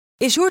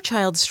Is your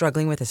child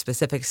struggling with a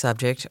specific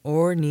subject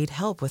or need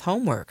help with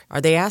homework?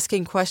 Are they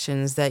asking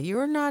questions that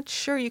you're not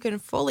sure you can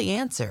fully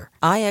answer?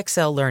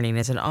 IXL Learning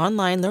is an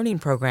online learning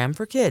program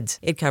for kids.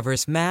 It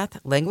covers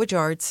math, language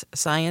arts,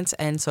 science,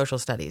 and social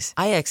studies.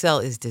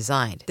 IXL is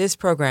designed. This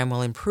program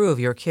will improve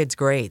your kids'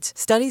 grades.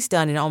 Studies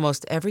done in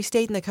almost every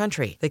state in the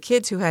country. The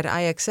kids who had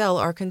IXL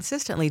are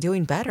consistently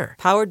doing better.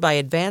 Powered by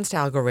advanced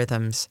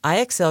algorithms,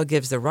 IXL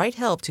gives the right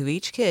help to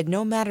each kid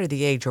no matter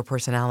the age or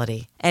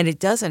personality. And it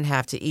doesn't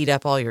have to eat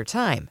up all your time.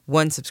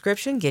 One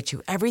subscription gets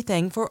you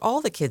everything for all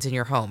the kids in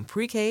your home,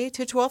 pre-K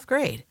to 12th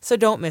grade. So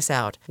don't miss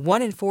out.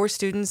 1 in 4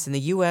 students in the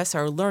U.S.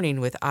 are learning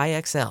with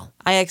IXL.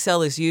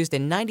 IXL is used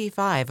in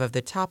 95 of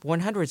the top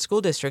 100 school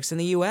districts in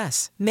the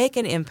U.S. Make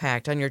an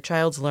impact on your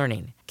child's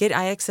learning. Get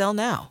IXL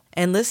now.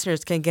 And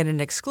listeners can get an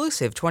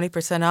exclusive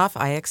 20% off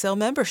IXL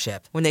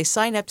membership when they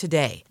sign up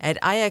today at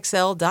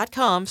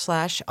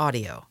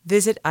IXL.com/audio.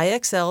 Visit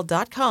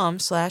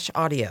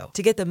IXL.com/audio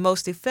to get the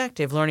most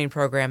effective learning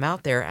program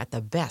out there at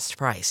the best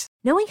price.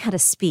 Knowing how to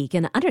speak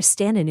and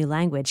understand a new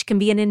language can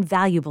be an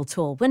invaluable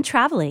tool when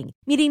traveling,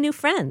 meeting new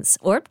friends,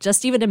 or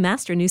just even to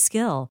master a new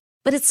skill.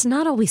 But it's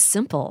not always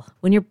simple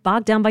when you're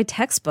bogged down by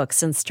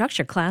textbooks and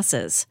structured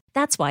classes.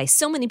 That's why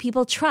so many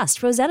people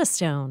trust Rosetta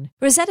Stone.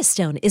 Rosetta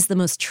Stone is the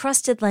most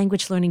trusted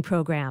language learning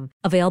program,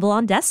 available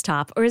on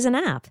desktop or as an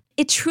app.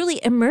 It truly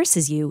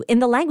immerses you in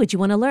the language you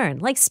want to learn,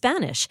 like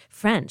Spanish,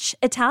 French,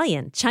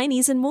 Italian,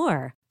 Chinese, and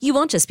more. You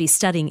won't just be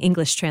studying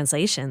English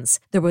translations.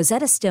 The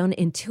Rosetta Stone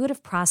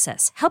intuitive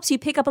process helps you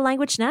pick up a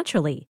language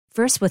naturally,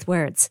 first with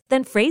words,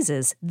 then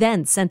phrases,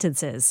 then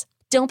sentences.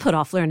 Don't put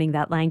off learning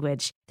that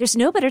language. There's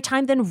no better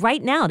time than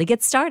right now to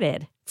get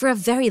started. For a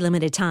very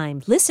limited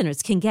time,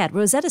 listeners can get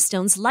Rosetta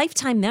Stone's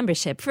lifetime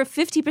membership for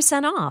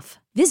 50% off.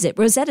 Visit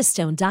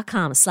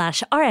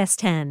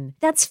rosettastone.com/rs10.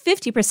 That's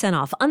 50%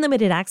 off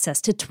unlimited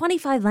access to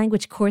 25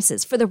 language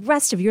courses for the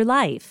rest of your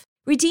life.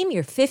 Redeem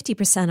your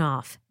 50%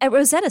 off at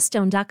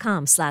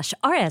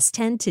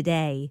rosettastone.com/rs10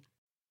 today.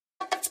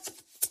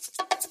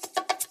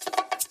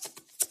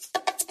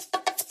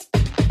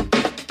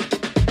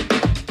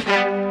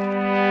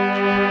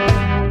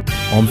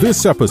 On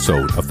this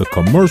episode of The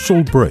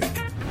Commercial Break.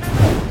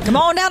 Come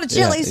on down to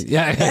Chili's.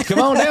 Yeah, come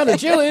on down to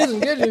Chili's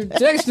and get your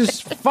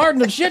Texas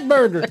farting and shit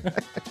burger.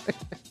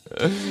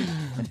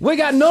 We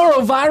got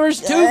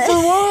norovirus 2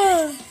 for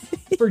 1.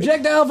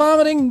 Projectile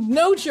vomiting,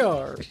 no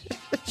charge.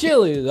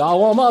 Chili's, I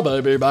want my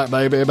baby back,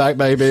 baby back,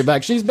 baby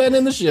back. She's been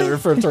in the shitter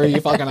for 3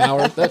 fucking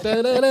hours.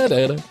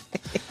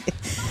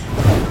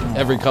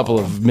 Every couple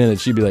of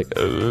minutes, she'd be like,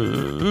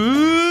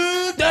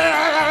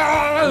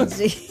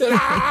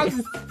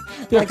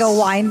 like a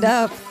wind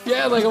up.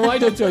 Yeah, like a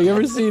wind-up toy. You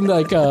ever seen,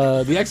 like,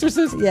 The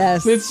Exorcist?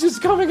 Yes. It's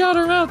just coming out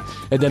her mouth.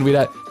 And then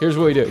here's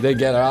what we do. They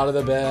get her out of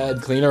the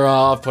bed, clean her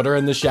off, put her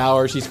in the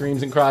shower. She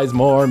screams and cries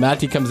more.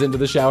 Matty comes into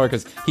the shower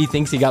because he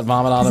thinks he got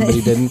vomit on him, but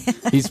he didn't.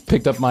 He's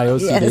picked up my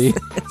OCD. Yes.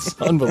 It's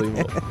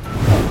unbelievable.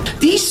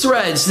 These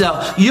threads,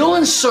 now, you'll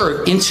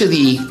insert into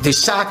the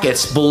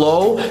sockets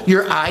below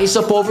your eyes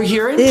up over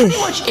here and pretty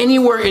much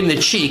anywhere in the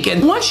cheek.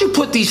 And once you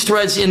put these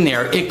threads in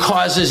there, it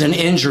causes an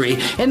injury.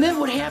 And then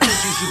what happens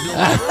is you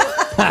build...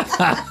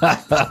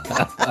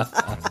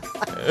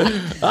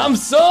 I'm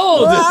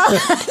sold!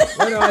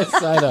 Where do I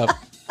sign up?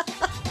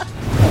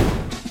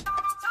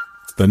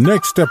 The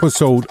next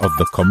episode of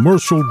The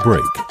Commercial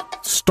Break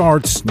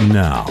starts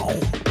now.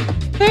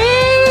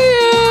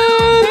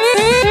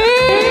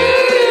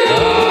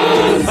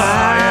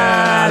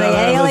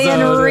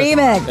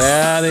 Remix.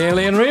 Yeah, the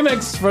Alien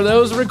Remix for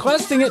those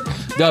requesting it.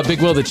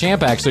 Big Will the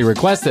Champ actually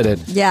requested it.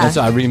 Yeah. And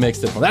so I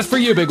remixed it. Well, that's for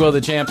you, Big Will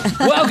the Champ.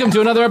 Welcome to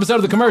another episode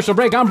of The Commercial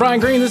Break. I'm Brian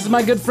Green. This is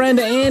my good friend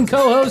and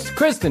co-host,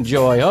 Kristen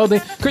Joy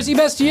Holding. Chrissy,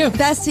 best to you.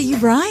 Best to you,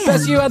 Brian.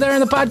 Best to you out there in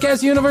the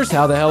podcast universe.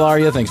 How the hell are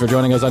you? Thanks for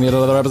joining us on yet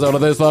another episode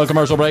of this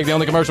Commercial Break. The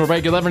only commercial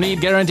break you'll ever need.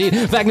 Guaranteed.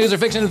 Fact, news, or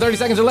fiction in 30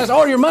 seconds or less.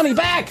 Or your money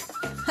back.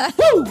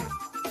 Woo!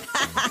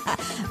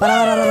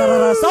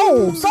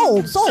 Sold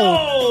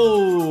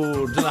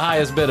to the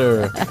highest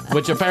bidder,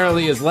 which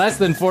apparently is less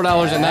than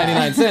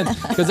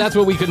 $4.99, because that's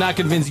what we could not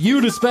convince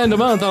you to spend a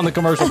month on the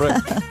commercial break.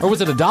 Or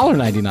was it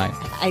 $1.99? I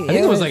think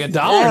it was like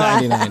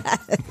 $1.99.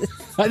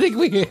 I think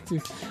we're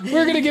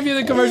going to give you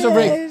the commercial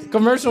break,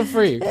 commercial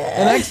free,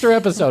 an extra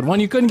episode, one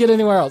you couldn't get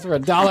anywhere else for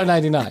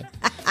 $1.99.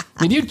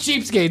 And you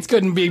cheapskates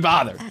couldn't be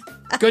bothered.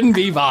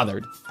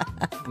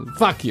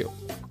 Fuck you.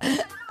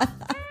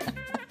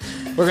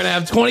 We're going to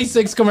have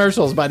 26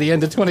 commercials by the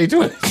end of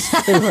 2020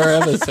 per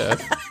episode.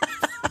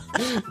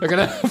 We're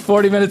going to have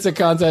 40 minutes of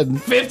content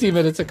and 50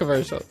 minutes of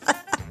commercials.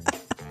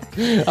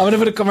 I'm going to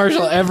put a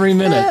commercial every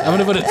minute. I'm going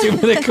to put a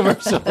 2-minute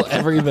commercial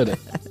every minute.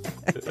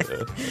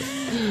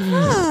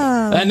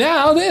 And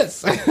now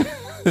this.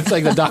 It's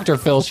like the Dr.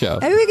 Phil show.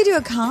 Maybe we could do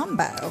a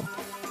combo.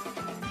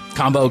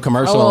 Combo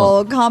commercial.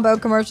 Oh, combo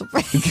commercial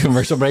break.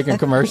 Commercial break and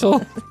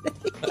commercial.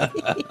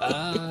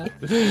 I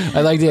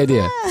like the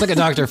idea. It's like a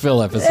Dr.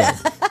 Phil episode.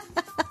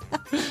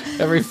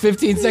 Every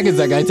 15 seconds,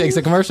 that guy takes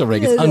a commercial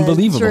break. It's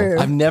unbelievable. True.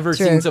 I've never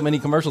seen so many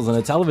commercials in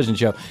a television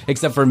show,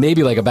 except for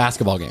maybe like a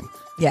basketball game.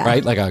 Yeah.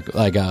 Right? Like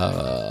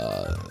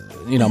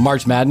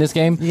March Madness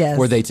game Yes.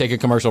 where they take a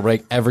commercial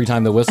break every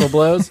time the whistle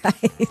blows.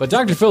 But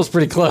Dr. Phil's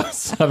pretty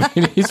close. I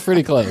mean, he's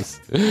pretty close.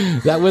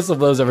 That whistle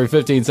blows every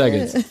 15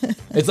 seconds.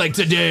 It's like,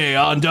 today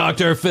on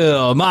Dr.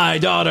 Phil, my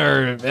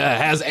daughter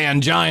has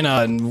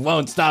angina and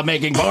won't stop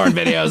making porn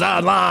videos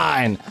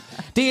online.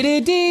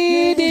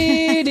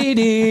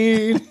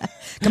 Dee-dee-dee-dee-dee-dee.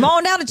 Come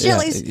on down to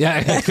Chili's.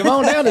 Yeah, come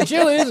on down to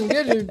Chili's and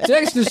get your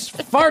Texas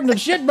farting and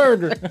shit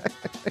burger.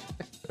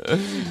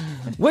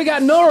 We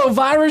got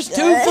norovirus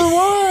 2 for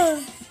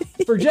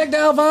 1.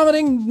 Projectile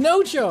vomiting,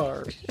 no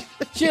charge.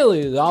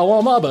 Chili's, I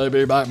want my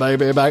baby back,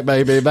 baby back,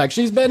 baby back.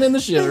 She's been in the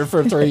shitter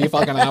for 3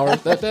 fucking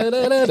hours. Da, da,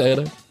 da, da,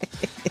 da.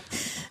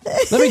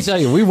 Let me tell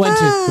you, we went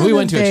to a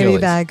Chili's. Baby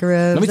back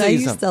ribs. Let me tell I you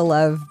used something. to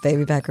love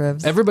baby back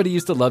ribs. Everybody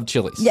used to love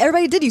Chili's. Yeah,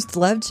 everybody did used to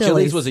love Chili's.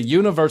 Chili's was a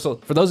universal.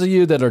 For those of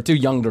you that are too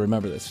young to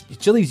remember this,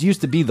 Chili's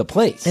used to be the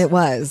place. It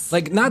was.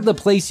 Like, not the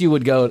place you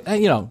would go,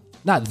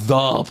 not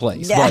the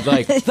place, but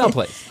like the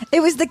place.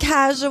 It was the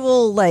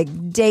casual,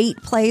 date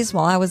place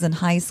while I was in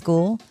high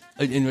school.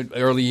 In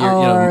early year,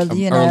 Or,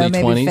 early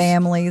maybe 20s.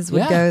 families would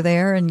Yeah. go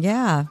there, and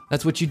yeah.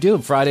 That's what you do.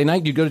 Friday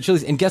night, you'd go to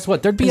Chili's, and guess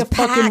what? There'd be It a was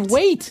fucking packed.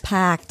 wait.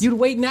 Packed. You'd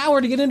wait an hour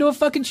to get into a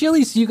fucking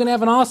Chili's so you can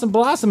have an awesome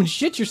blossom and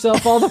shit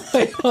yourself all the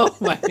way home.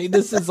 I mean,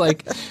 this is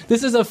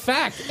a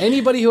fact.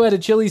 Anybody who had a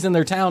Chili's in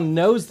their town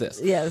knows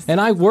this. Yes.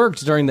 And I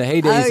worked during the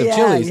heydays Oh, of yeah,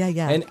 Chili's.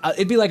 yeah. And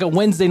it'd be like a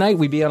Wednesday night,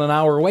 we'd be on an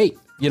hour wait.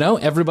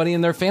 Everybody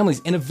and their families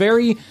in a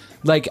very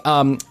I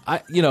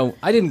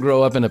didn't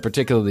grow up in a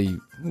particularly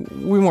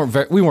we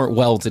weren't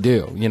well to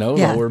do, Yeah.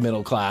 lower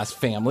middle class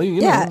family.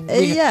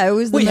 It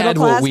was the we middle had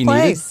class what we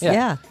place. needed.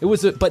 Yeah. It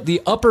was, but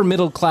the upper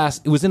middle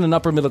class. It was in an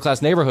upper middle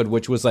class neighborhood,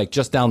 which was like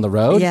just down the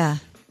road. Yeah.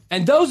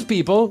 And those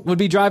people would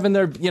be driving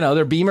their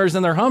Beamers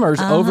and their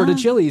Hummers over to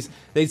Chili's.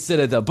 They'd sit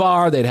at the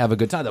bar. They'd have a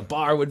good time. The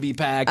bar would be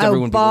packed.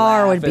 Everyone would be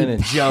bar laughing would be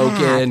and joking.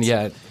 packed.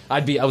 Yeah.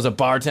 I was a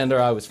bartender.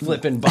 I was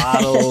flipping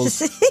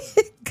bottles.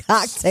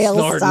 Cocktail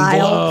Snorting style.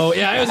 blow.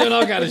 Yeah, I was doing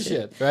all kind of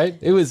shit, right?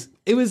 It was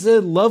a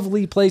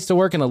lovely place to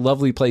work and a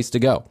lovely place to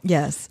go.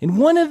 Yes. And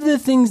one of the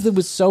things that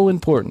was so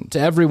important to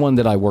everyone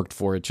that I worked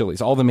for at Chili's,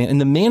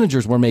 and the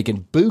managers were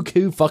making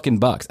buku fucking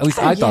bucks. At least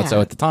I thought so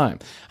at the time.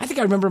 I think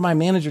I remember my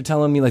manager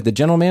telling me, the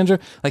general manager,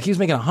 he was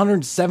making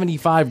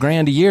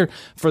 $175,000 a year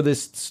for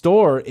this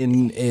store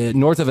in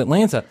north of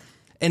Atlanta.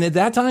 And at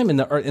that time, in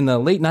the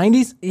late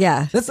 90s,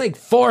 Yeah. that's like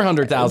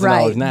 $400,000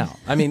 Right. now.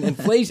 I mean,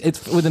 inflation.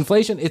 With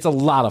inflation, it's a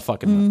lot of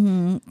fucking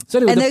money. So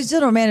anyway, And those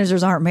general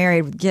managers aren't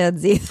married with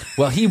kids either.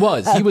 well, he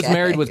was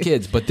married with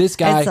kids, but this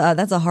guy,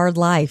 That's a hard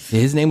life.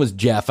 his name was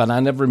Jeff, and I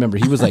never remember.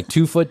 He was like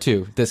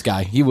 2'2". This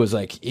guy, he was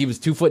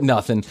 2 foot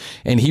nothing,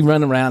 and he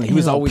run around. He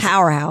was a always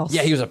powerhouse.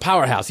 Yeah, he was a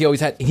powerhouse.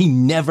 He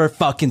never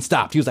fucking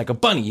stopped. He was like a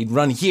bunny. He'd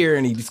run here,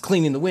 and he'd be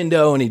cleaning the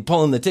window, and he'd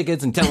pull in the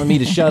tickets and telling me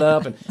to shut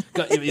up, and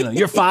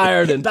you're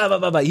fired, and blah blah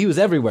blah blah. He was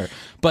everywhere,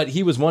 but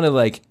he was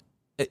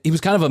he was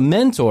kind of a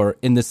mentor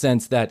in the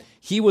sense that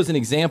he was an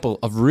example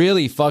of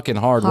really fucking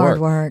hard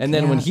work. And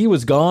then when he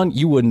was gone,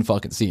 you wouldn't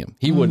fucking see him.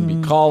 He wouldn't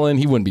be calling.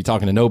 He wouldn't be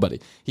talking to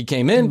nobody. He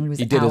came in,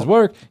 he did his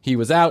work, he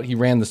was out, he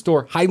ran the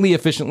store highly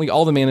efficiently,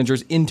 all the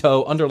managers in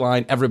tow,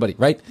 underline, everybody,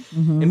 right?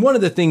 And one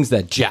of the things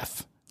that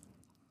Jeff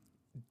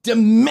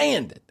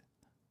demanded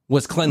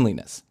was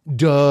cleanliness.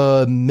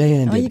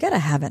 Demanded. Well, you got to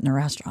have it in a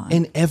restaurant.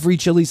 In every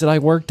Chili's that I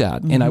worked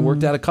at, and I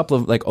worked at a couple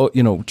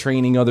of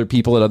training other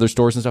people at other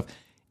stores and stuff.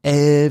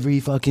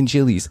 Every fucking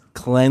Chili's,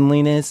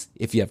 cleanliness.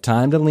 If you have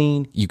time to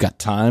lean, you got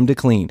time to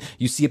clean.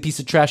 You see a piece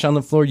of trash on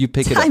the floor, you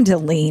pick it up. Time to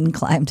lean,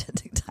 climb to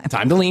time.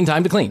 Time to lean,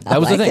 time to clean. That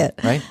was the thing,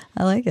 right?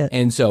 I like it.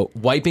 And so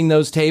wiping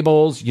those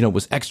tables,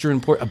 was extra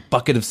important. A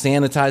bucket of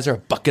sanitizer, a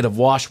bucket of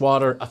wash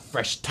water, a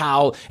fresh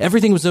towel.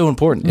 Everything was so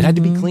important. It had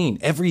to be clean.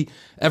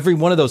 Every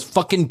one of those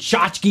fucking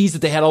tchotchkes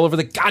that they had all over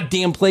the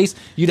goddamn place,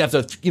 you'd have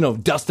to,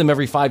 dust them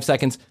every 5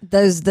 seconds.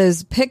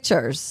 Those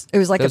pictures. It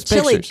was like Those a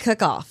chili pictures.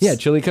 cook-off. Yeah,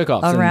 chili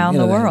cook-offs. Around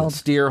and, the they had world.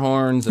 Steer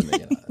horns and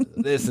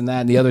this and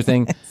that and the other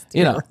thing.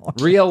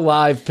 Real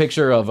live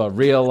picture of a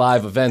real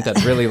live event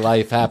that really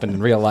life happened in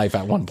real life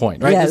at one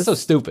point, right? Yes. It's so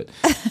stupid.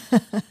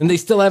 And they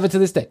still have it to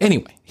this day.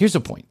 Anyway, here's the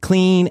point.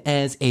 Clean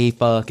as a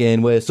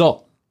fucking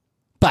whistle.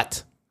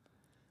 But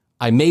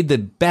I made the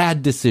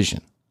bad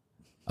decision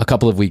a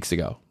couple of weeks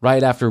ago,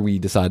 right after we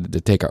decided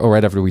to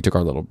right after we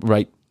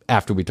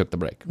took the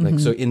break. Like,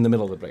 so in the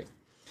middle of the break.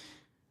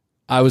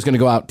 I was going to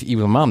go out to eat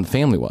with my mom. The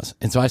family was.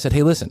 And so I said,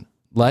 hey, listen,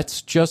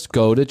 let's just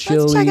go to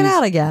Chili's. Let's check it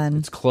out again.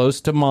 It's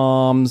close to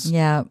mom's.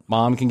 Yeah.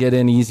 Mom can get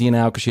in easy and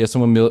out because she has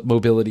some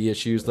mobility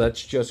issues.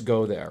 Let's just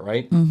go there,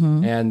 right?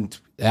 Mm-hmm. And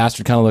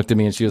Astrid kind of looked at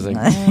me and she was like,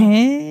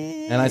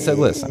 and I said,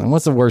 listen,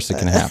 what's the worst that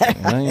can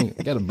happen?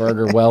 You get a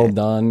burger well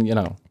done, you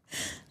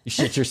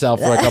shit yourself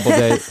for a couple of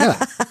days.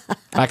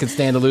 I can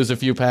stand to lose a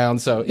few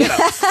pounds. So,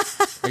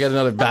 I get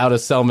another bout of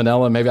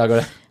salmonella. Maybe I'll go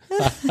to...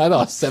 I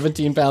lost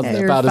 17 pounds in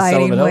that bout of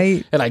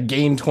salmonella, and I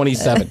gained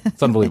 27.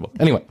 It's unbelievable.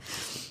 Anyway,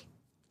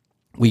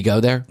 we go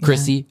there.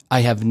 Chrissy,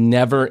 I have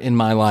never in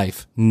my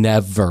life, and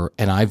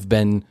I've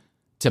been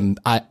to,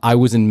 I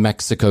was in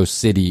Mexico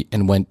City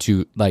and went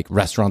to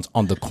restaurants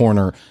on the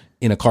corner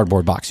in a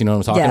cardboard box. You know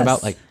what I'm talking Yes.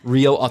 about? Like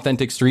real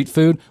authentic street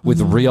food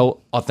with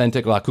real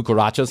authentic la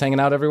cucarachas hanging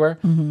out everywhere.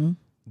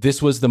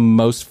 This was the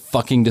most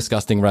fucking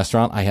disgusting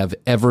restaurant I have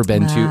ever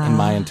been to in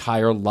my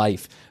entire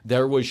life.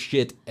 There was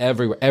shit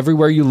everywhere.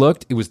 Everywhere you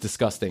looked, it was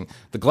disgusting.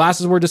 The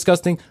glasses were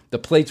disgusting. The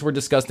plates were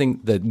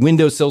disgusting. The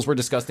windowsills were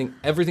disgusting.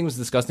 Everything was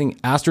disgusting.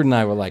 Astrid and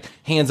I were like,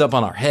 hands up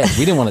on our head.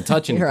 We didn't want to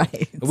touch anything.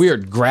 Right. We were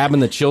grabbing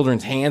the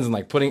children's hands and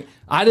like putting...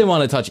 I didn't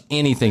want to touch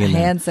anything in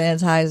there. Hand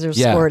sanitizer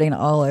squirting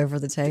all over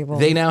the table.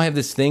 They now have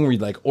this thing where you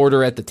like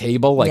order at the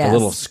table, like a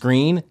little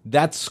screen.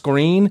 That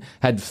screen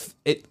had...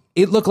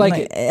 It looked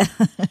like...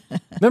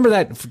 Remember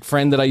that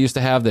friend that I used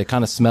to have that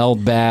kind of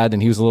smelled bad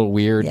and he was a little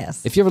weird?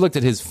 Yes. If you ever looked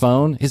at his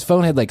phone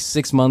had like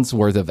 6 months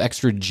worth of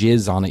extra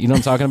jizz on it. You know what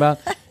I'm talking about?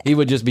 He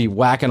would just be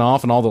whacking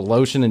off and all the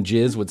lotion and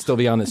jizz would still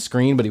be on his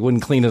screen, but he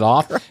wouldn't clean it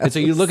off. Gross. And so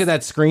you look at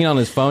that screen on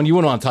his phone, you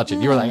wouldn't want to touch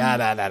it. You were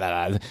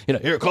like, You know,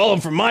 here, call him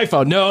from my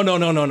phone. No. I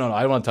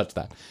don't want to touch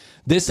that.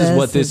 This is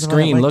what this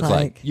screen looked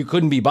like. You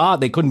couldn't be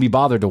they couldn't be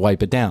bothered to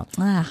wipe it down.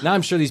 Now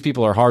I'm sure these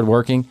people are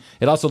hardworking.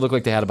 It also looked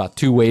like they had about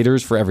 2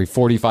 waiters for every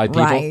 45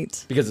 people.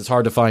 Right. Because it's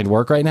hard to find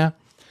work right now.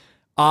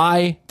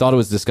 I thought it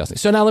was disgusting.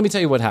 So now let me tell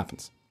you what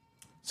happens.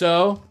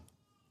 So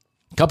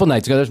a couple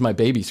nights ago, there's my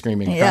baby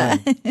screaming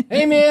and crying.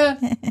 Hey, Mia.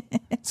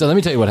 So let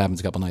me tell you what happens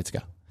a couple nights ago.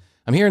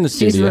 I'm here in the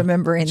studio.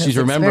 She's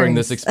remembering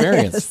this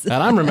experience. Yes. And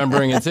I'm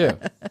remembering it too.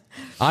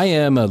 I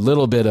am a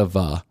little bit of,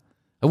 I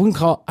don't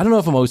know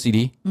if I'm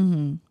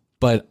OCD,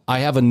 but I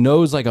have a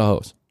nose like a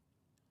hose.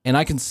 And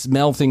I can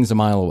smell things a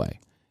mile away.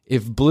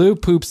 If Blue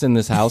poops in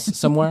this house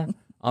somewhere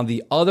on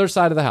the other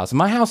side of the house, and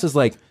my house is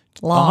like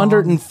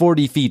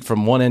 140 feet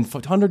from one end,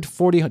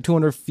 140,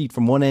 200 feet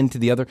from one end to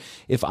the other.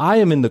 If I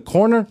am in the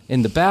corner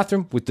in the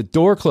bathroom with the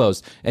door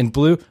closed and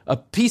a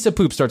piece of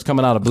poop starts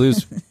coming out of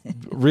Blue's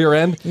rear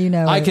end,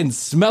 I can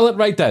smell it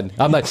right then.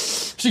 I'm like,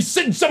 she's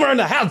sitting somewhere in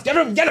the house. Get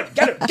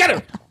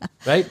her.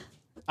 Right?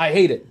 I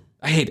hate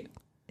it.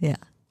 Yeah.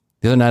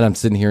 The other night I'm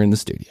sitting here in the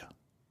studio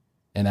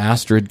and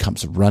Astrid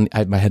comes running. I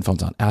had my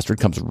headphones on. Astrid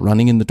comes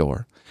running in the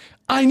door.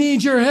 I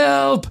need your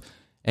help.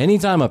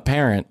 Anytime a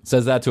parent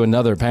says that to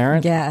another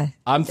parent,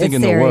 I'm thinking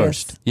the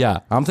worst. Yeah,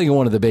 I'm thinking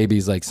one of the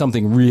babies, like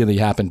something really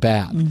happened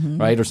bad,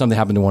 right? Or something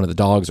happened to one of the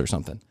dogs or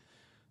something.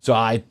 So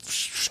I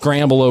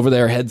scramble over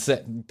there,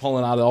 headset,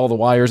 pulling out all the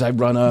wires. I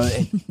run,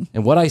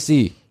 and what I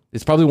see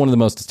is probably one of the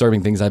most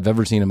disturbing things I've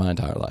ever seen in my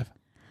entire life.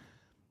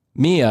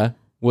 Mia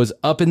was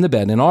up in the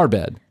bed, in our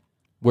bed,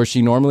 where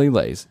she normally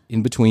lays,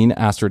 in between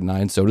Astrid and I,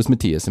 and so does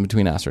Matthias, in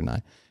between Astrid and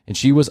I. And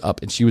she was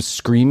up, and she was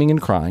screaming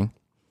and crying,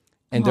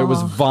 and there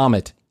was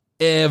vomit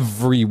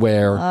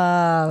everywhere.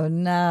 Oh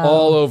no.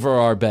 All over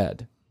our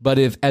bed. But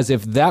as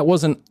if that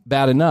wasn't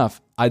bad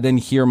enough, I then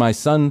hear my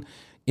son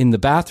in the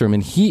bathroom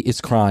and he is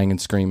crying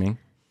and screaming.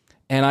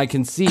 And I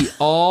can see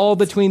all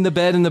between the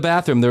bed and the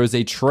bathroom, there is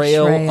a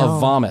trail of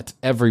vomit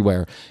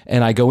everywhere.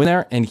 And I go in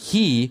there and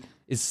he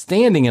is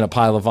standing in a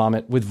pile of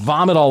vomit with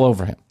vomit all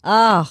over him.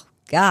 Oh,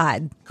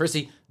 God.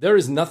 Chrissy, there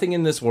is nothing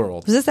in this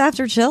world. Was this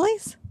after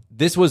Chili's?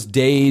 This was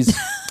days.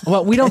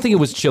 Well, we don't think it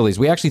was Chili's.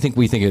 We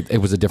think it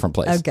was a different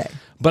place. Okay.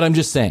 But I'm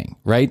just saying,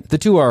 right? The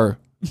two are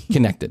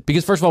connected.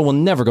 Because first of all, we'll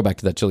never go back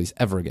to that Chili's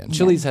ever again. Yeah.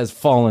 Chili's has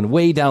fallen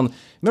way down.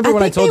 Remember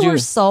when I told you? They were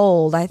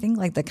sold. I think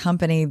like the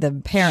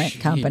parent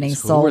company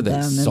sold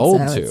them. Who were they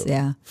sold to?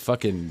 Yeah.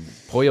 Fucking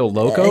Pollo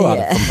Loco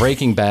from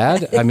Breaking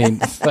Bad. I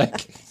mean,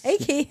 like.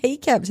 He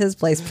kept his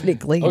place pretty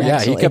clean. Oh, yeah.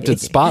 Actually. He kept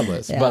it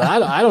spotless. Yeah. But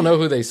I don't know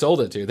who they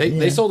sold it to.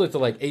 They sold it to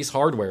like Ace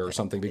Hardware or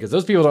something because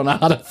those people don't know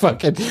how to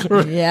fucking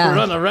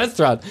run a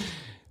restaurant.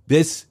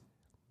 This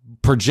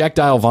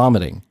projectile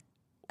vomiting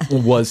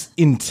was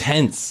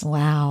intense.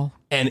 Wow.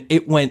 And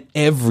it went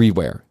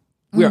everywhere.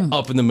 We are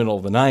up in the middle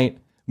of the night.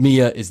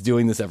 Mia is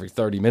doing this every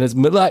 30 minutes.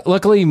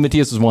 Luckily,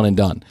 Matthias was one and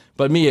done.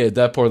 But Mia,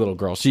 that poor little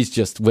girl, she's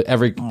just, with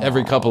every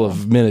couple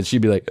of minutes,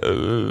 she'd be like,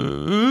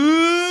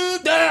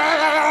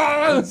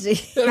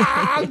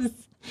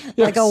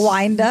 like a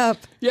wind up.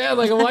 Yeah,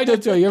 like a wind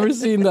up toy. You ever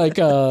seen like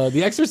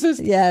The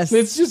Exorcist? Yes.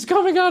 It's just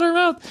coming out her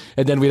mouth.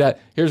 And then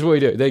here's what we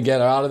do. They get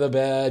her out of the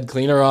bed,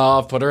 clean her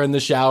off, put her in the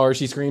shower.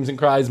 She screams and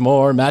cries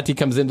more. Matty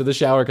comes into the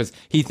shower because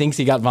he thinks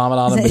he got vomit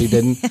on him, but he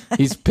didn't.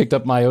 He's picked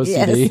up my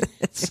OCD. Yes.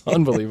 It's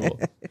unbelievable.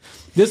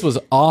 This was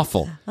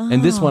awful.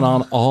 And this went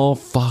on all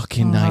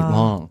fucking night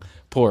long.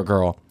 Poor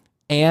girl.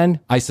 And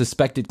I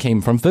suspect it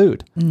came from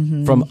food,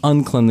 from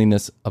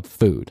uncleanliness of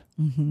food.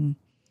 Mm-hmm.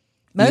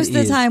 Most of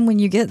the time when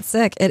you get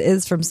sick, it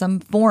is from some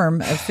form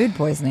of food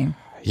poisoning.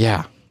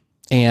 Yeah.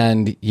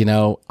 And,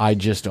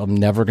 I'm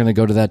never going to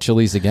go to that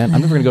Chili's again.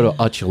 I'm never going to go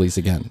to a Chili's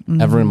again,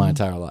 ever in my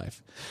entire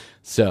life.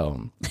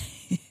 So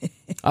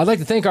I'd like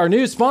to thank our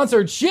new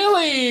sponsor,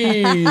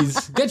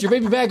 Chili's. Get your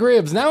baby back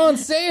ribs now on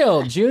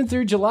sale. June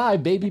through July,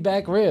 baby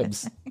back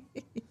ribs.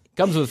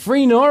 Comes with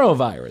free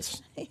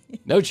norovirus.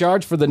 No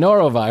charge for the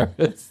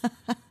norovirus.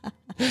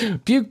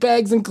 Puke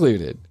bags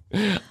included.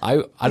 I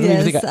don't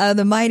even think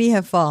the mighty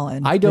have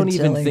fallen. I don't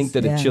even think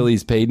that if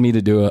Chili's paid me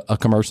to do a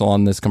commercial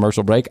on this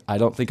commercial break, I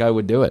don't think I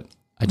would do it.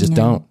 I just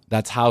don't.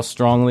 That's how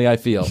strongly I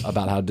feel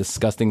about how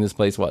disgusting this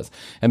place was.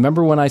 And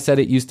remember when I said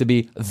it used to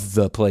be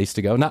the place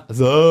to go? Not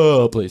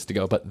the place to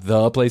go, but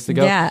the place to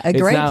go? Yeah, a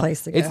great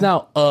place to go. It's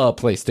now a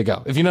place to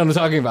go, if you know what I'm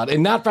talking about.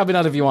 And probably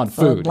not if you want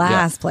food. The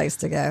last place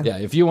to go. Yeah,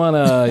 if you want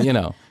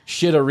to,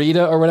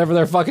 shit-a-rita or whatever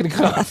they're fucking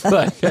called.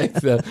 like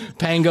the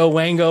Pango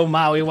Wango,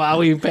 Maui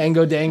Wowie,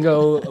 Pango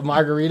Dango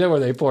margarita where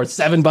they pour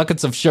 7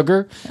 buckets of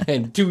sugar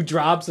and 2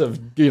 drops of,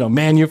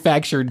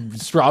 manufactured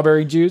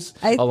strawberry juice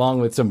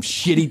along with some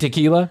shitty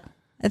tequila.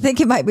 I think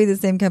it might be the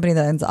same company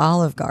that owns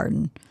Olive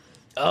Garden.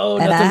 Oh,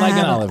 nothing like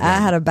an Olive Garden. I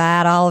had a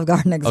bad Olive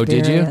Garden experience.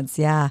 Oh, did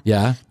you? Yeah.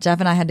 Yeah. Jeff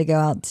and I had to go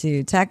out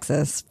to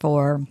Texas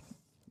for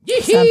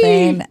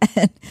something.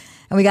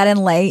 And we got in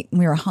late and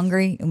we were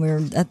hungry and we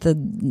were at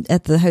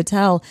the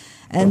hotel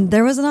and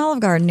there was an Olive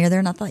Garden near there.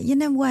 And I thought, you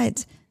know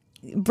what?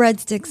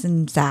 Breadsticks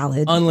and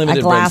salad. Unlimited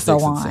a glass of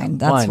breadsticks wine.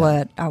 That's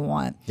what I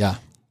want. Yeah.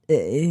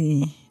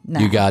 No.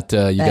 You got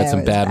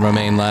some bad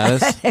romaine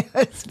lettuce. It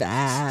was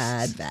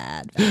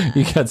bad.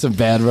 You got some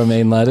bad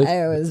romaine lettuce.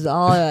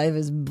 It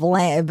was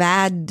bland,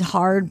 bad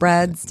hard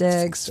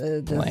breadsticks.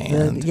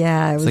 Bland.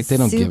 It was like they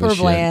don't super give a shit.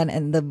 bland,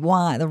 and the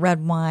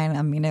red wine.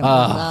 I mean, it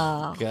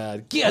was.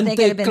 God, I think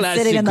it had been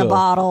sitting in the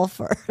bottle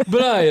for.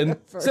 Brian,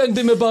 send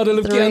him a bottle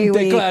of 3 Chianti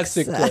weeks.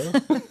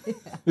 Classico.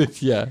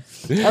 Yeah.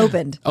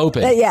 Opened.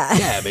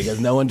 Yeah,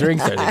 because no one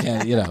drinks there. They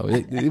can't,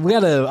 we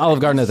got an Olive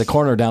Garden at the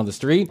corner down the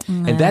street,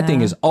 and that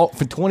thing is all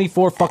for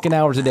 24 fucking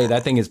hours a day.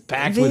 That thing is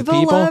packed with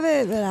people. Love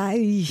it,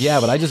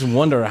 but but I just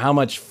wonder how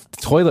much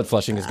toilet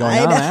flushing is going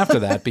on after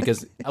that.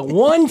 Because at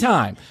one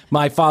time,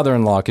 my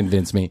father-in-law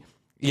convinced me.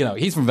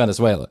 He's from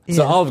Venezuela,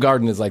 so Olive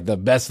Garden is like the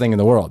best thing in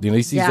the world.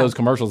 He sees those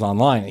commercials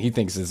online, and he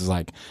thinks this is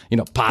like,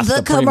 pasta.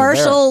 The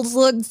commercials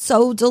look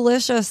so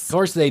delicious. Of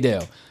course they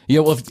do.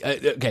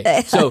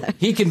 Okay, so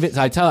he convinced.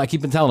 I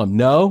keep telling him,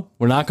 no,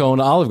 we're not going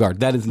to Olive Garden.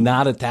 That is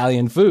not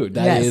Italian food.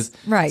 That is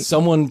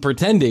someone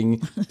pretending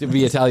to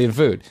be Italian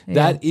food.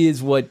 That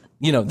is what.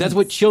 That's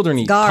what children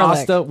eat. Garlic.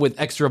 Pasta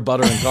with extra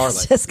butter and garlic.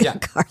 It's just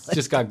got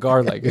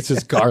garlic. It's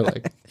just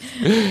garlic.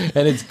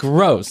 And it's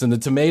gross. And the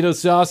tomato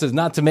sauce is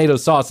not tomato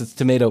sauce. It's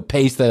tomato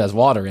paste that has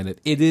water in it.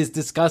 It is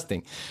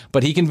disgusting.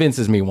 But he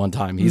convinces me one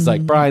time. He's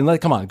like, Brian,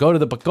 come on, go to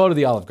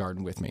the Olive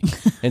Garden with me.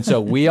 And so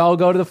we all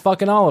go to the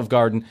fucking Olive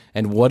Garden.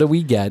 And what do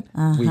we get?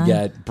 We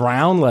get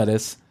brown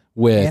lettuce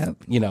with,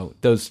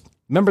 those,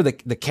 remember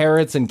the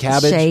carrots and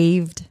cabbage?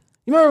 Shaved.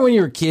 You remember when you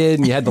were a kid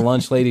and you had the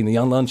lunch lady, and the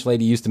young lunch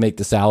lady used to make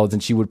the salads,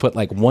 and she would put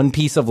like 1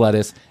 piece of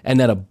lettuce and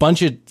then a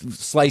bunch of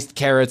sliced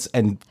carrots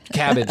and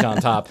cabbage on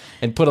top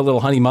and put a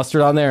little honey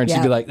mustard on there, and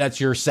she'd be like, that's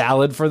your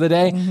salad for the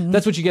day?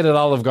 That's what you get at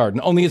Olive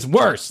Garden, only it's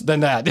worse than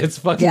that. It's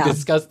fucking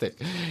disgusting.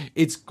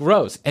 It's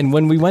gross. And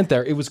when we went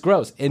there, it was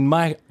gross. And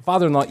my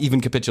father-in-law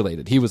even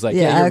capitulated. He was like,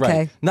 you're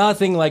right.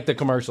 Nothing like the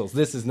commercials.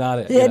 This is not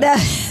it.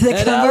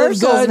 The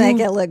commercials make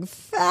it look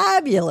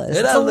fabulous.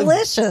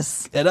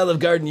 Delicious. At Olive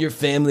Garden, your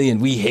family,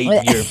 and we hate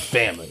your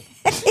family.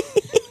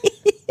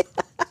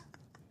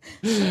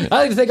 I'd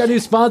like to thank our new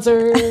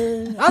sponsor,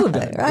 Olive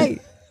Garden. Right.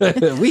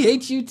 We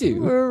hate you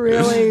too. We're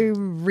really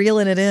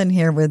reeling it in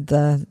here with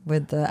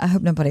the. I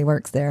hope nobody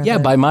works there. Yeah,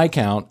 by my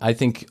count, I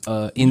think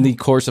in the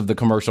course of the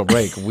commercial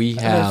break, we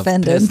have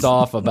pissed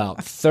off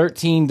about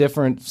 13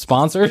 different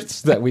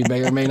sponsors that we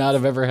may or may not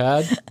have ever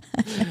had.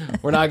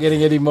 We're not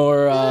getting any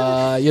more,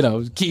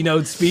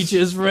 keynote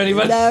speeches from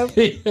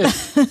anybody. No.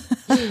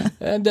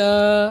 And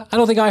I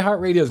don't think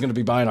iHeartRadio is going to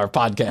be buying our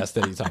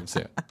podcast anytime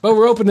soon. But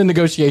we're open to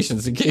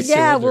negotiations in case.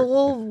 Yeah,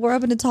 we're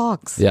open to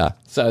talks. Yeah.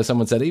 So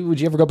someone said, hey, would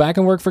you ever go back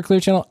and work for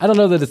Clear Channel? I don't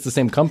know that it's the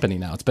same company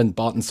now. It's been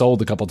bought and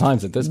sold a couple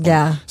times at this point.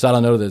 Yeah. So I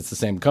don't know that it's the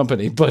same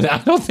company, but I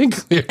don't think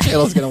Clear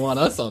Channel is going to want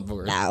us on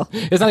board. No.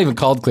 It's not even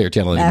called Clear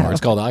Channel anymore. No. It's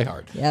called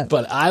iHeart. Yep.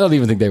 But I don't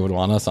even think they would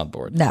want us on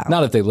board. No.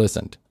 Not if they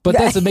listened. But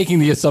that's making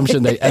the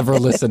assumption they ever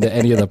listen to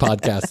any of the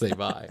podcasts they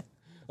buy.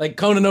 Like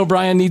Conan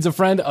O'Brien Needs a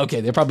Friend? Okay,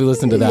 they probably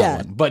listen to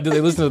that one. But do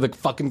they listen to the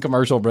fucking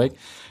commercial break?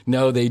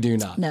 No, they do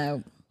not.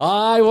 No.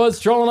 I was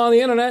trolling on the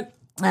internet.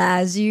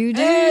 As you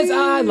do. As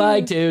I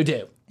like to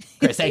do.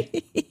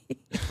 Chrissy.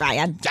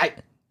 Brian.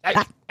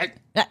 What?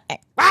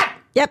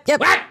 Yep.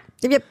 What?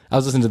 Yep. I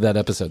was listening to that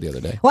episode the other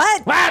day.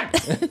 What?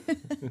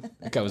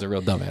 That guy was a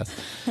real dumbass.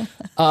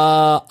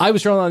 I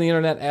was trolling on the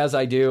internet as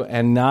I do,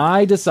 and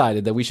I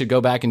decided that we should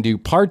go back and do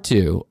part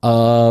 2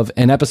 of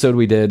an episode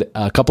we did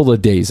a couple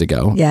of days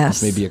ago.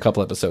 Yes. Maybe a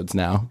couple episodes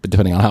now, but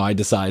depending on how I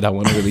decide I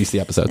want to release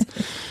the episodes.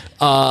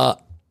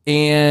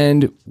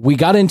 And we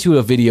got into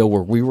a video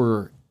where we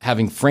were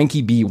having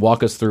Frankie B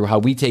walk us through how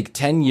we take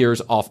 10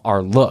 years off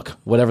our look,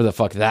 whatever the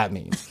fuck that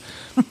means.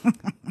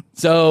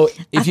 So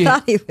if I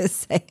thought he was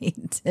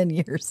saying 10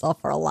 years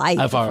off our life.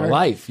 Of our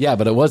life. Yeah,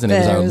 but it wasn't. It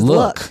was our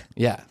look.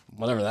 Yeah,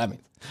 whatever that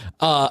means.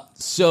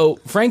 So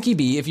Frankie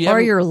B, if you have...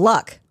 Or your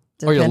luck.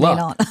 Or your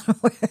luck.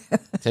 On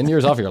 10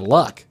 years off your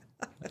luck.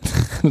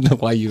 I don't know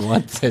why you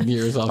want 10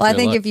 years off your luck. Well, I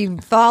think if you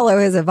follow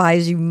his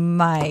advice, you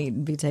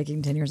might be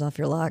taking 10 years off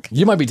your luck.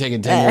 You might be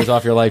taking 10 years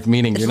off your life,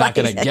 meaning you're not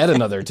going to get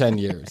another 10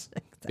 years.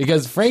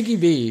 because Frankie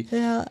B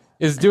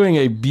is doing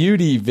a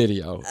beauty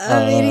video.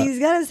 I mean,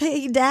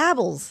 he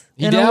dabbles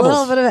He in dabbles. a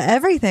little bit of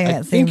everything.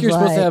 I think you're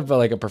supposed to have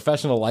like a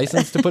professional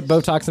license to put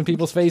Botox in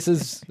people's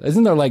faces.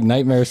 Isn't there like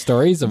nightmare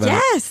stories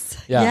about?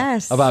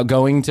 Yes. About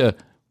going to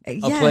a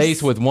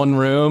place with one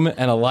room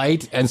and a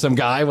light and some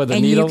guy with a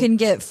needle. And you can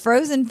get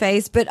frozen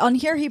face, but on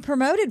here he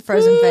promoted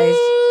frozen face.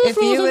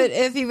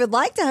 If you would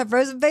like to have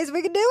frozen face,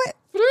 we can do it.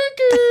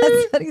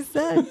 That's what he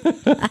said.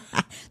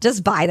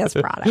 Just buy this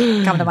product.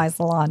 Come to my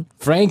salon.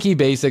 Frankie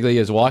basically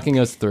is walking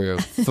us through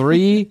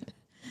 3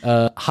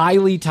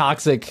 highly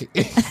toxic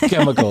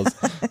chemicals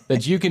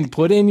that you can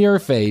put in your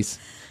face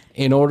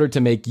in order to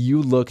make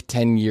you look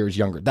 10 years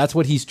younger. That's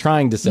what he's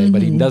trying to say,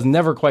 but he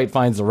never quite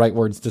finds the right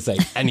words to say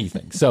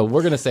anything. So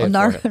we're going to say it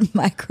for him.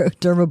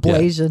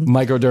 Microdermablation.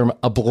 Microderm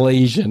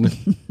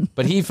ablation.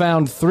 But he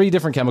found 3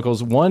 different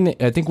chemicals. One,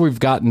 I think we've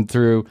gotten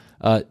through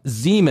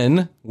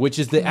Zeman, which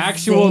is the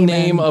actual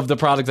name of the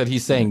product that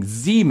he's saying.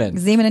 Zeman.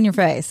 Zeman in your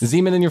face.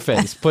 Zeman in your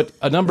face. Put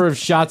a number of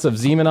shots of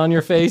Zeman on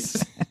your face,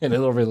 and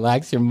it'll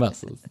relax your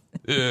muscles.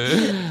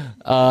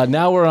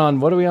 Now we're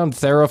on, what are we on?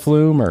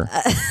 Theraflume or...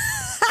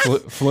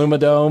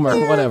 Flumidome or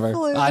whatever.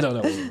 I don't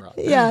know what we're on.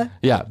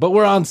 Yeah, but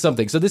we're on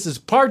something. So this is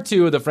part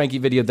 2 of the Frankie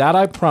video that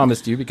I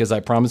promised you because I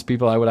promised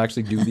people I would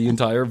actually do the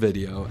entire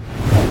video.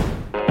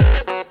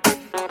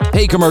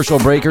 Hey, commercial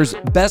breakers,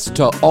 best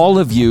to all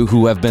of you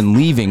who have been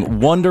leaving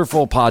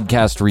wonderful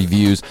podcast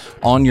reviews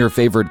on your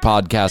favorite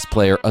podcast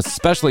player,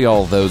 especially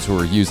all of those who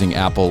are using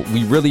Apple.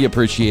 We really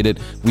appreciate it.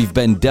 We've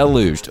been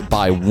deluged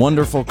by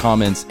wonderful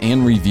comments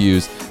and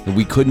reviews, and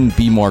we couldn't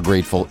be more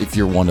grateful if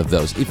you're one of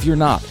those. If you're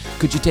not,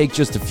 could you take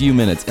just a few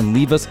minutes and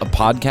leave us a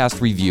podcast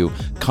review,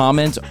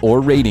 comment,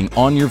 or rating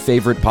on your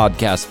favorite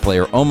podcast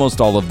player? Almost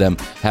all of them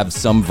have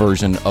some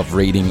version of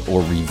rating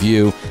or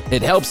review.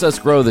 It helps us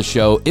grow the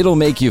show. It'll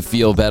make you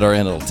feel better,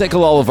 and it'll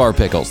tickle all of our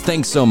pickles.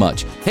 Thanks so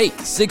much. Hey,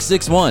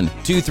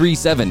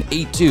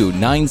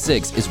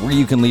 661-237-8296 is where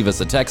you can leave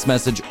us a text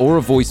message or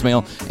a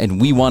voicemail, and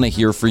we want to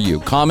hear for you.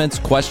 Comments,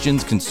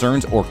 questions,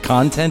 concerns, or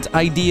content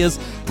ideas,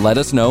 let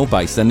us know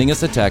by sending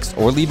us a text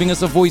or leaving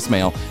us a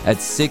voicemail at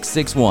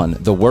 661,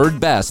 the word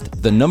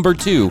best, the number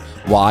 2,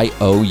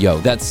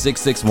 YOYO. That's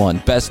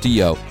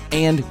 661-BEST-YO.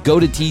 And go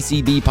to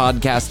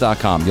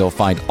tcbpodcast.com. You'll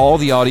find all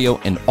the audio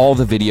and all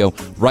the video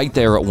right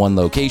there at one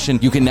location.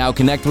 You can now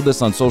connect with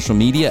us on social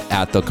media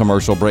at The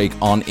Commercial Break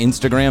on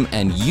Instagram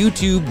and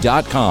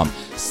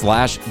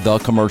youtube.com/The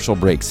Commercial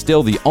Break.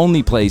 Still the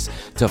only place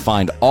to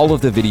find all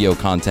of the video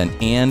content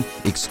and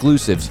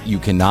exclusives you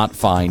cannot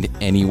find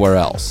anywhere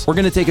else. We're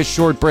going to take a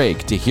short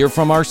break to hear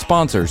from our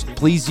sponsors.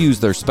 Please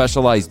use their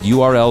specialized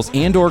URLs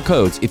and or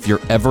codes if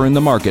you're ever in the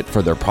market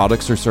for their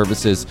products or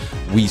services.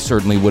 We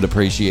certainly would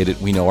appreciate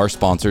it. We know our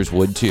sponsors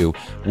would too.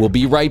 We'll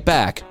be right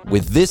back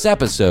with this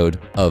episode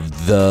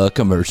of The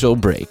Commercial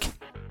Break.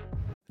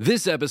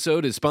 This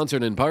episode is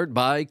sponsored in part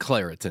by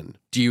Claritin.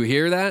 Do you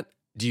hear that?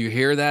 Do you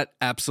hear that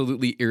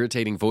absolutely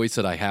irritating voice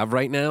that I have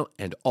right now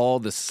and all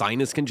the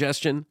sinus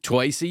congestion?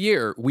 Twice a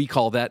year, we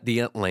call that the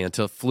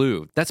Atlanta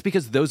flu. That's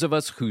because those of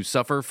us who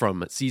suffer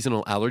from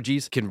seasonal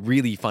allergies can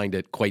really find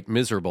it quite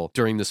miserable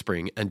during the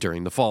spring and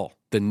during the fall.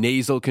 The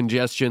nasal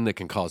congestion that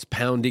can cause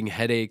pounding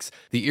headaches,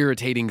 the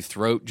irritating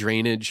throat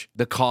drainage,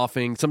 the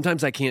coughing.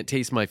 Sometimes I can't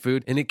taste my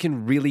food, and it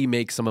can really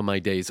make some of my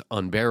days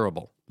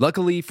unbearable.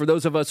 Luckily, for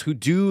those of us who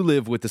do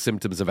live with the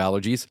symptoms of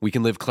allergies, we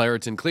can live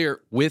Claritin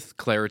Clear with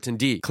Claritin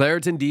D.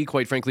 Claritin D,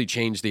 quite frankly,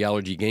 changed the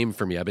allergy game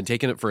for me. I've been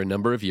taking it for a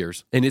number of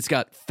years, and it's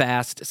got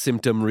fast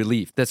symptom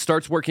relief that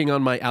starts working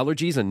on my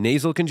allergies and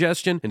nasal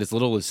congestion in as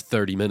little as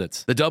 30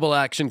 minutes. The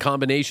double-action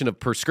combination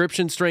of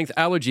prescription-strength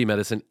allergy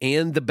medicine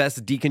and the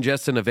best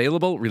decongestant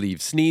available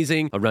relieves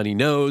sneezing, a runny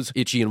nose,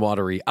 itchy and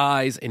watery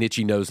eyes, an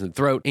itchy nose and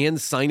throat,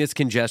 and sinus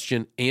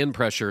congestion and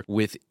pressure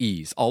with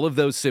ease. All of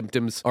those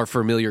symptoms are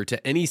familiar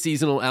to any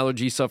seasonal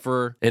allergy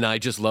sufferer, and I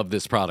just love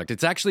this product.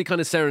 It's actually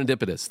kind of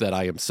serendipitous that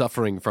I am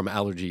suffering from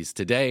allergies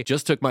today.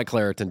 Just took my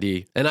Claritin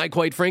D, and I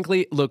quite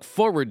frankly look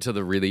forward to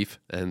the relief,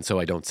 and so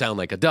I don't sound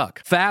like a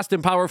duck. Fast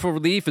and powerful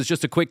relief is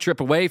just a quick trip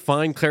away.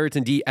 Find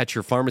Claritin D at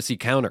your pharmacy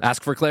counter.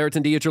 Ask for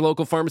Claritin D at your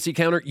local pharmacy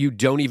counter. You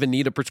don't even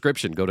need a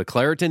prescription. Go to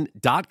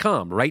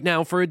Claritin.com right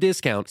now for a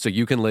discount so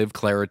you can live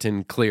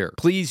Claritin Clear.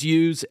 Please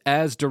use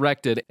as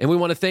directed, and we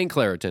want to thank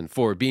Claritin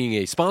for being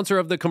a sponsor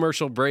of The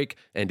Commercial Break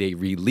and a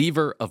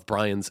reliever of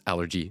Brian's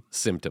allergy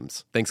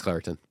symptoms. Thanks,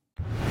 Claritin.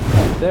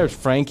 There's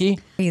Frankie.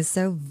 He's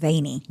so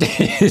veiny.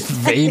 He's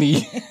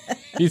veiny.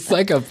 He's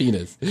like a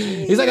penis.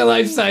 He's like a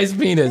life-size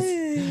penis.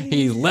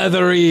 He's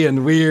leathery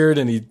and weird,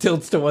 and he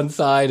tilts to one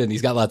side, and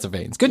he's got lots of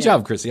veins. Good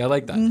job, Chrissy. I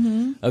like that.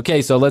 Mm-hmm.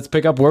 Okay, so let's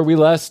pick up where we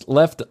last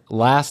left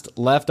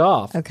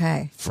off.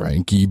 Okay.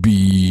 Frankie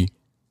B.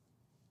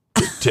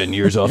 10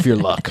 years off your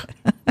luck.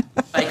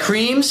 By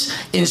creams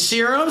and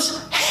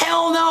serums?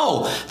 Hell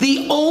no.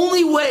 The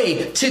only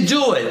way to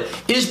do it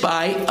is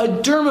by a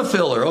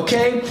dermafiller,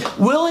 okay?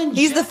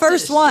 He's the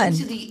first one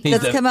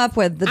that's come up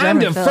with the dermafiller. I'm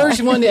the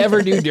first one to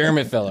ever do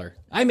dermafiller.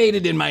 I made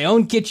it in my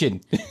own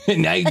kitchen,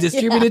 and I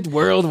distribute it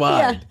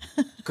worldwide.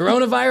 Yeah.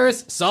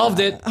 Coronavirus, solved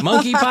it.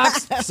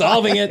 Monkeypox,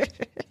 solving it.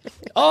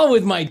 All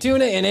with my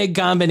tuna and egg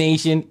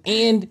combination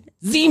and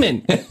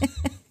Zeman.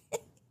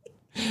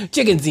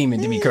 Chicken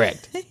Zeman, to be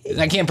correct.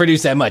 I can't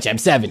produce that much. I'm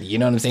 70. You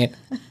know what I'm saying?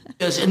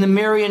 And the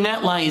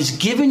marionette line is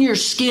giving your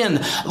skin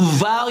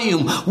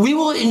volume. We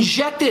will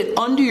inject it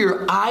under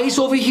your eyes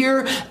over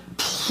here,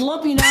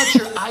 plumping out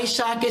your eye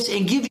sockets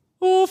and give you...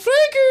 Oh,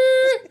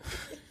 Frankie!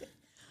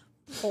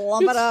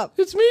 Plump it up.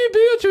 It's me,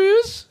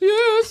 Beatrice.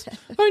 Yes.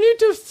 I need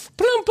to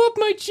plump up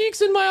my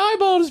cheeks and my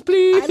eyeballs,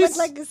 please. I look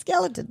like a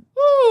skeleton.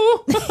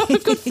 Oh,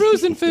 I've got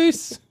frozen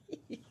face.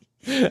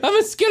 I'm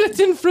a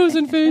skeleton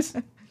frozen face.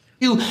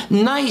 You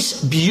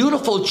nice,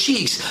 beautiful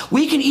cheeks.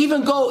 We can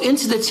even go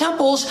into the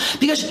temples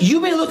because you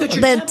may look at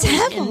your temples.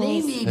 And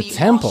they may The be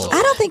temples? also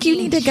I don't think you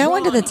need to go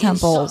into the drawn in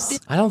temples.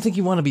 something. I don't think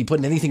you want to be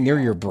putting anything near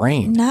your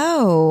brain.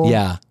 No.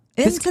 Yeah.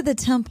 Into the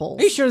temples.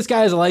 Are you sure this guy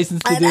has a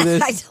license to do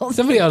this? I don't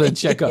Somebody ought to think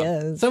check he up.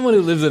 is. Someone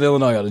who lives in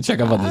Illinois ought to check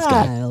up on this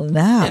guy. I don't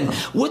know. And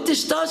what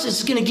this does is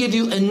it's going to give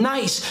you a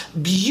nice,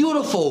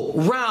 beautiful,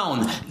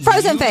 round,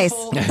 Frozen face.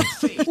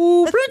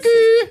 Ooh,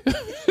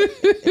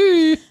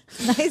 Frankie!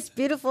 Nice,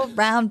 beautiful,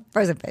 round,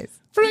 frozen face.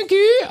 Frankie,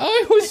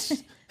 I was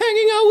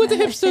hanging out with the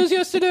hipsters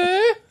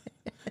yesterday.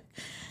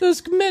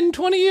 Those men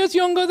 20 years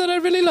younger that I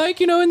really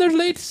like, in their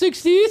late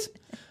 60s.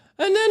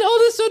 And then all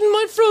of a sudden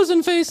my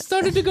frozen face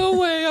started to go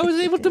away. I was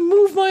able to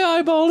move my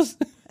eyeballs.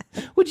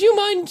 Would you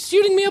mind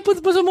shooting me up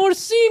with some more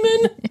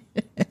semen?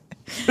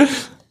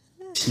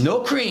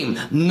 No cream,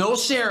 no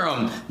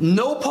serum,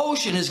 no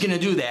potion is going to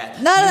do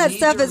that. None of Your that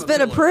stuff has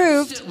been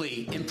approved.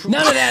 instantly improve-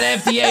 None of that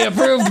FDA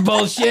approved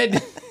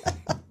bullshit.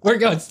 We're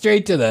going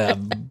straight to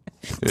the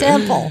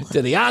Temple.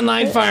 to the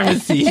online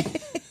pharmacy.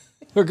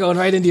 We're going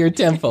right into your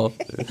temple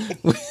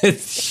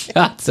with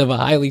shots of a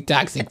highly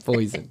toxic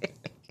poison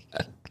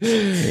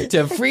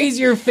to freeze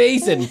your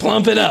face and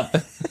plump it up.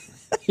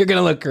 You're going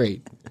to look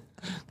great.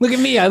 Look at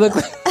me. I look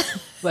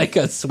like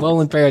a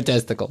swollen pair of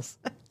testicles.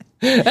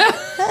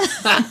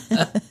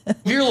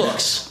 your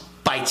looks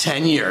by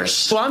 10 years.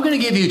 So I'm going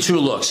to give you 2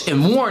 looks.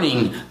 And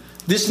warning,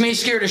 this may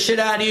scare the shit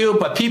out of you,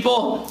 but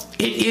people,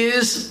 it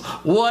is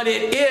what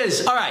it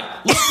is. All right,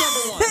 look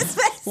number 1.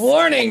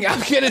 Warning,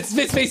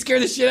 this may scare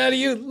the shit out of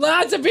you.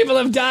 Lots of people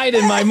have died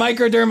in my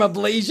microderm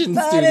ablation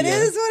But studio. it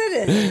is what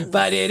it is.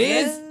 But it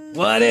is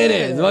what it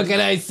is. What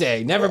can I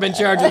say? Never been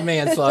charged with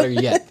manslaughter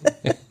yet.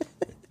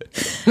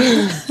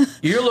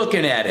 You're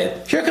looking at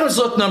it. Here comes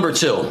look number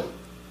 2.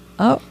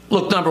 Oh,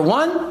 Look number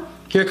 1,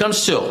 here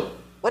comes 2.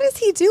 what is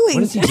he doing?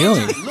 What is he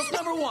doing? Look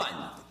number 1,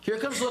 here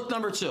comes look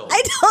number 2.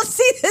 I don't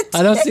see the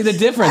I don't see the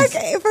difference.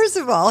 Okay, first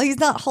of all, he's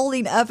not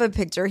holding up a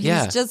picture. He's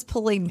Yeah. just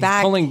pulling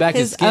back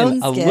his own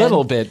skin a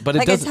little bit, but it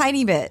like doesn't. a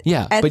tiny bit.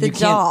 Yeah, at but the you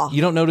jaw. can't.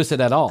 You don't notice it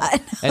at all.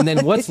 And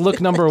then what's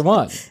look number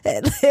 1?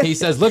 He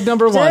says look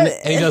number 1,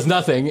 and he does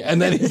nothing,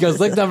 and then he goes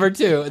look number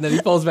 2, and then he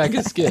pulls back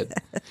his skin.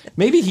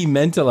 Maybe he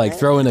meant to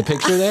throw in a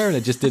picture there, and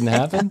it just didn't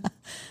happen.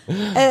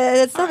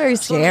 It's not very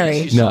So let me ask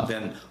scary. you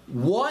something.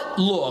 What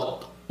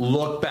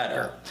look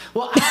better?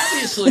 Well,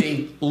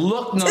 obviously,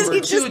 look number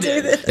he 2 just do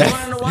did. this? You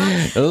want to know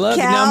why? Look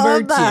number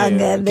 2,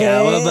 Cowabunga,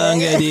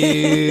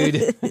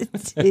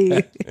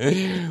 Cowabunga,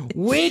 dude.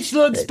 Which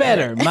looks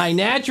better, my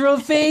natural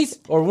face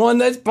or one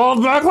that's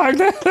pulled back like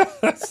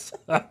this?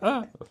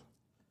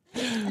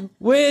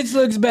 Which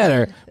looks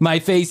better, my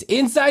face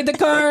inside the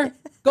car,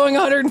 going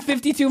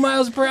 152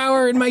 miles per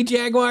hour in my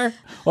Jaguar,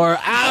 or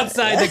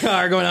outside the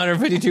car going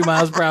 152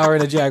 miles per hour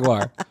in a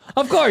Jaguar?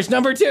 Of course,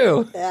 number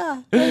 2.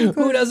 Yeah.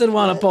 Who doesn't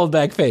want a pulled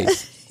back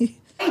face?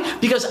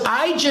 Because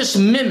I just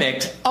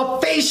mimicked a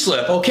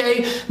facelift,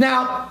 okay?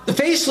 Now, the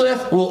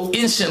facelift will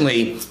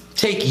instantly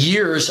take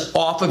years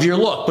off of your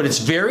look, but it's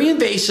very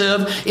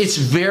invasive, it's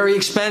very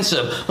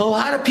expensive. A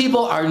lot of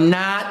people are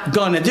not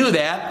going to do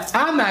that.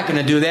 I'm not going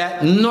to do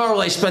that, nor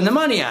will I spend the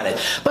money on it.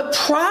 But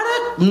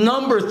product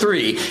number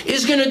 3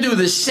 is going to do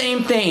the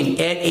same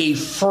thing at a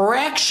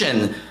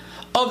fraction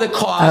of the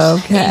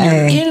cost. Okay.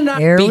 And you're in and out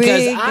Here we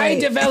Because go. I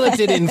developed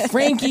it in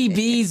Frankie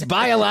B's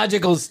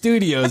biological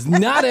studios,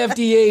 not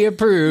FDA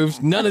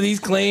approved. None of these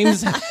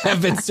claims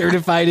have been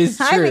certified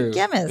as I'm true. a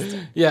chemist.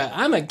 Yeah,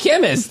 I'm a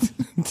chemist.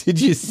 Did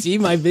you see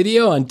my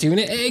video on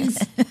tuna eggs?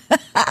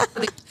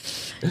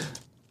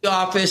 the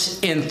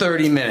office in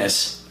 30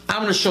 minutes.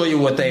 I'm going to show you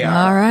what they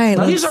are. All right,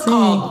 Now, these are let's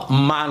called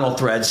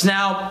monothreads.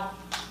 Now,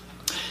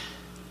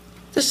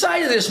 the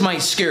side of this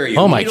might scare you.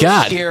 Oh, my Needles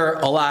God. scare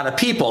a lot of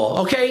people.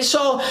 Okay,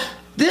 so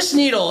this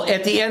needle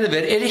at the end of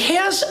it, it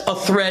has a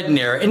thread in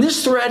there, and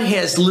this thread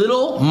has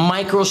little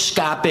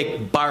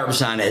microscopic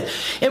barbs on it.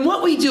 And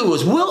what we do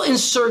is we'll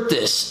insert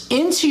this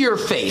into your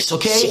face,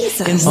 okay?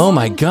 Jesus. And Oh,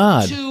 my 1,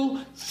 God. 2,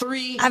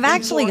 3, I've and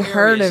actually 4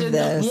 heard areas. of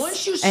And this,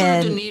 once you insert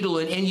and the needle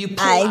in and you pull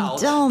I out,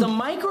 don't- the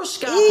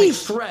microscopic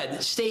Eesh.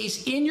 thread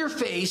stays in your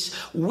face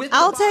with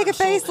I'll the take a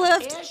barb. So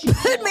facelift. as you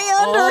Put pull me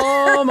out-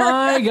 under. Oh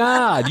my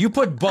God. You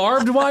put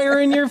barbed wire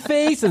in your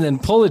face and then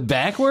pull it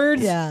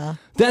backwards? Yeah.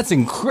 That's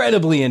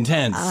incredibly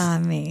intense. I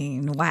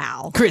mean,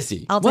 wow.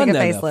 Chrissy, I'll take what a the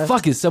facelift.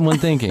 fuck is someone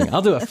thinking?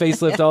 I'll do a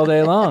facelift all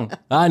day long.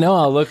 I know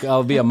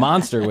I'll be a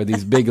monster with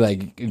these big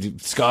like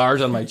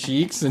scars on my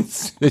cheeks and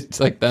it's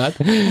like that.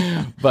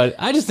 But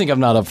I just think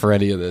I'm not up for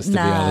any of this, to be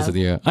honest with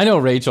you. I know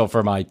Rachel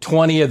for my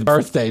 20th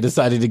birthday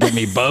decided to get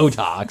me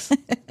Botox.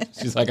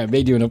 She's like, I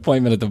made you an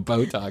appointment at the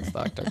Botox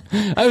doctor.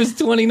 I was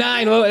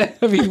 29.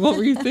 What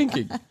were you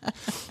thinking?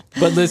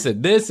 But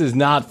listen, this is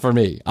not for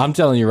me. I'm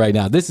telling you right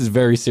now, this is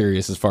very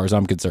serious as far as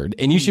I'm concerned.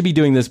 And you should be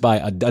doing this by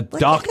a doctor.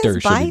 Look at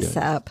his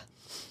bicep.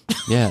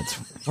 Yeah.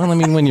 I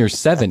mean, when you're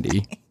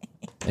 70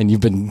 and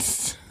you've been,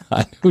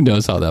 who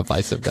knows how that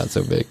bicep got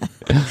so big.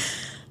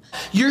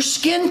 Your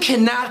skin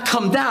cannot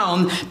come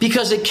down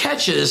because it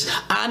catches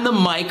on the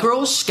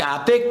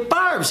microscopic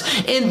barbs.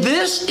 And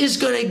this is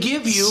going to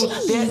give you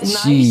that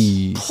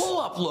nice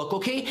pull-up look,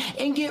 okay?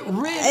 And get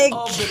rid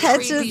of the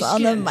catches creepy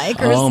on skin. the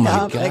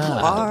microscopic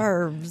God.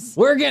 barbs.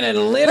 We're going to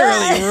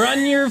literally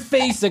run your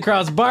face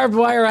across barbed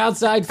wire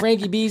outside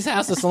Frankie B's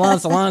House of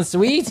Salon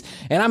Suites,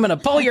 and I'm going to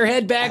pull your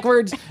head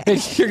backwards,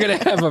 and you're going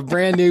to have a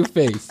brand new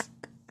face.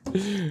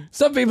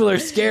 Some people are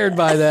scared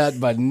by that,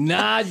 but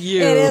not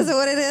you. It is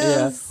what it is.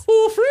 Yeah.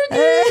 Oh,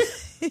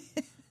 Frankie!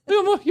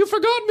 You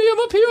forgot me. I'm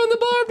up here on the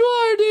barbed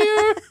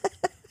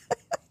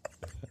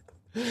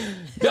wire, dear.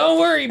 Don't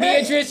worry,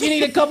 Beatrice. You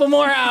need a couple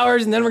more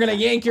hours, and then we're going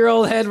to yank your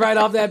old head right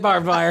off that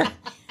barbed wire.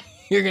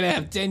 You're going to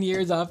have 10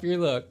 years off your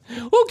look.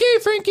 Okay,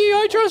 Frankie,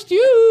 I trust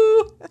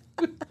you.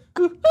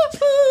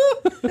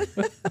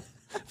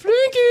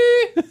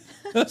 Frankie!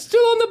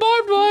 Still on the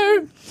barbed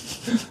wire.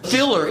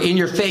 Filler in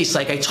your face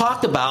like I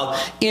talked about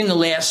in the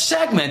last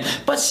segment,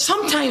 but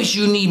sometimes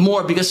you need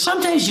more because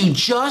sometimes you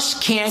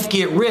just can't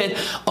get rid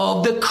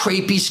of the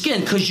crepey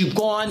skin because you've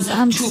gone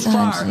too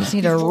far. You just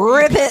need to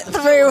rip it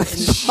through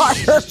with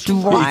barbed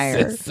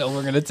wire. Jesus. So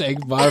we're going to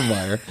take barbed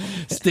wire,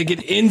 stick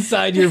it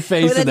inside your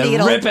face, With and a then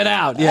needle. rip it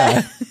out.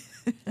 Yeah.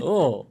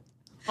 Oh.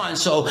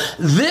 So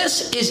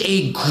this is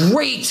a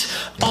great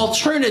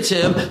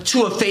alternative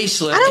to a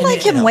facelift. I don't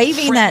like him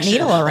waving that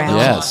needle around.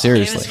 Yeah,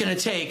 seriously. And it's going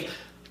to take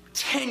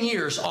 10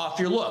 years off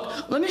your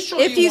look. Let me show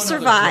you If you one other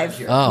survive.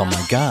 thread here. Oh,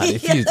 my God.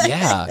 If you,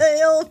 yeah.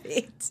 It'll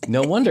be-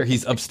 No wonder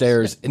he's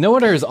upstairs. No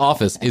wonder his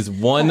office is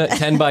one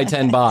 10 by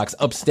 10 box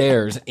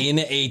upstairs in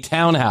a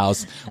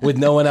townhouse with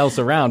no one else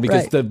around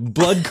because Right. the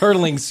blood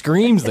curdling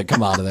screams that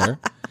come out of there.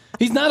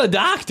 He's not a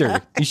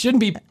doctor. He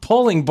shouldn't be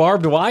pulling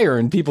barbed wire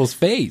in people's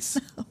face.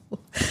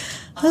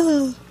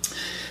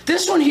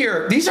 This one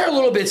here, these are a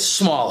little bit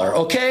smaller,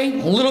 okay?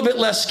 A little bit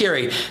less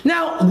scary.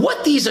 Now,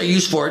 what these are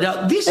used for,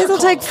 now these are It'll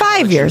called take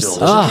 5 years.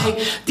 pillows,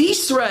 okay?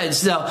 These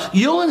threads, now,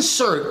 you'll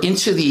insert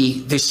into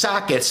the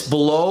sockets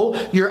below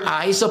your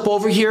eyes up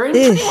over here and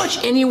pretty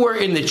much anywhere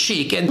in the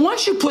cheek. And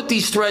once you put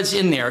these threads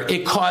in there,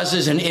 it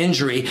causes an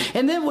injury.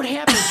 And then what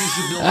happens is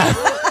you build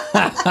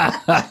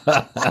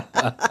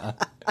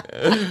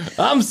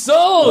I'm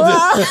sold.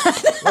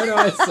 Where do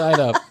I sign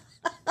up?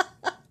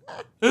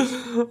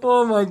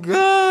 Oh my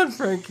God,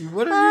 Frankie,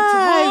 what are you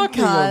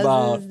talking about?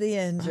 Causes the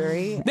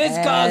injury. This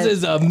and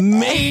causes a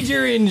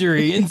major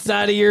injury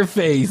inside of your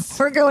face.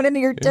 We're going into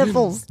your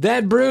temples.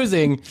 That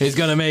bruising is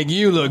going to make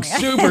you look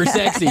super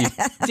sexy.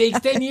 Takes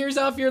 10 years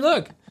off your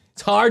look.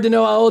 It's hard to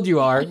know how old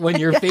you are when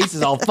your face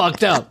is all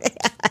fucked up.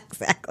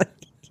 Exactly.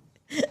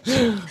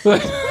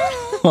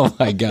 Oh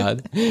my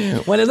God.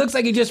 When it looks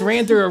like you just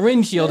ran through a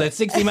windshield at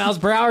 60 miles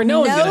per hour,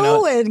 no one's going to know.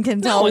 No one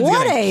can tell one's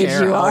what gonna age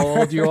care you how are.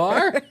 old you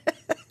are.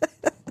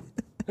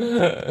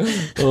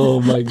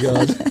 Oh my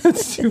God.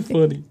 That's too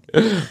funny.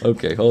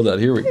 Okay, hold on.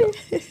 Here we go.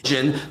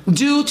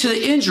 due to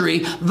the injury,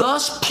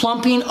 thus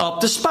plumping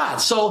up the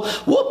spot. So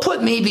we'll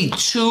put maybe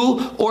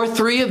 2 or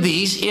 3 of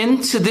these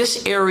into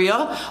this area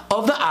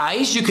of the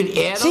eyes. You can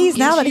add them Geez,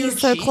 now into that your he's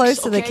so cheeks, close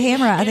to the okay?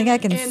 camera, I think I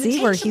can And see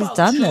it where takes he's about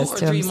done 2 this or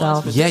to 3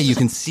 himself. months, Yeah, you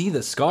can see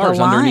the scars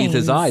The underneath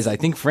his lines. eyes. I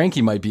think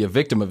Frankie might be a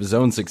victim of his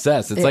own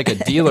success. It's like a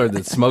dealer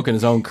that's smoking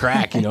his own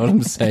crack. You know what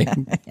I'm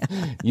saying?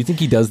 You think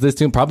he does this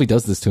to him? Probably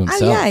does this to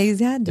himself. Yeah, he's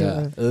had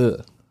to. Yeah.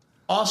 Ugh.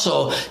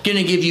 Also going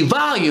to give you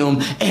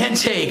volume and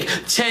take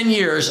 10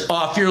 years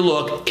off your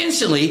look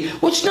instantly,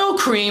 which no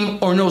cream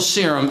or no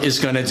serum is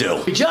going to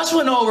do. We just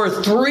went over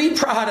 3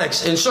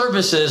 products and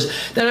services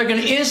that are going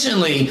to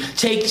instantly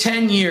take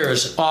 10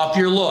 years off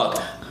your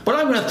look. But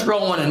I'm going to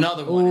throw in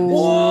another one.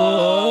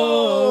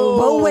 Whoa!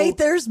 Oh, wait,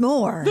 there's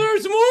more.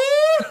 There's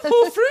more?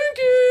 Oh,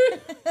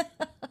 Frankie!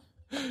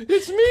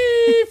 It's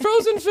me,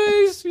 Frozen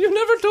Face. You've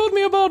never told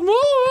me about more.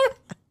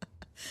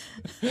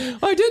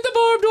 I did the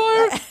barbed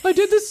wire. I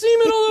did the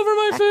semen all over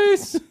my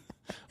face.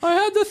 I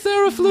had the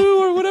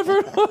Theraflu or whatever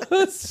it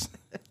was.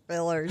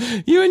 Fillers.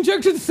 You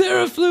injected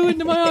Theraflu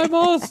into my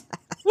eyeballs.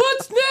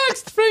 What's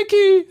next,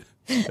 Frankie?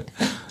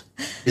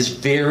 Is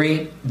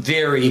very,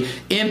 very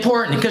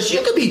important because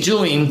you could be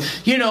doing,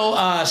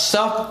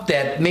 stuff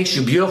that makes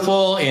you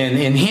beautiful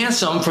and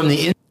handsome from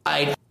the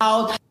inside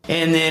out.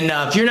 And then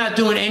if you're not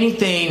doing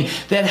anything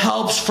that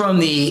helps from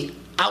the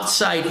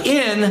outside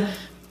in,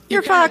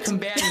 you're kind of fucked.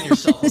 combating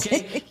yourself,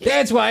 okay?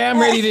 That's why I'm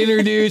ready to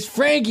introduce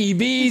Frankie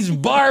B's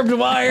barbed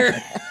wire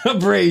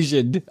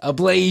ablation.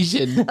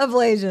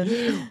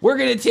 We're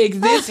going to take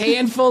this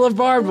handful of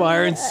barbed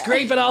wire and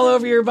scrape it all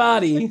over your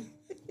body.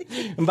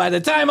 And by the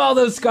time all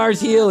those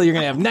scars heal, you're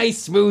going to have nice,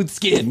 smooth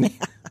skin.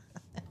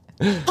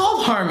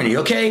 All harmony,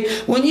 okay?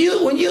 When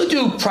you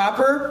do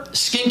proper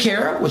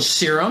skincare with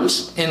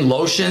serums and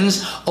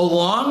lotions,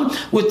 along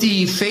with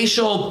the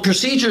facial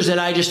procedures that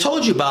I just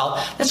told you about,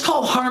 that's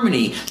called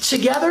harmony.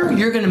 Together,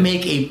 you're going to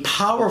make a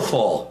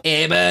powerful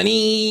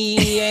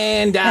ebony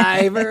and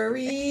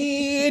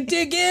ivory.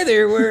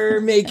 Together, we're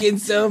making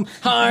some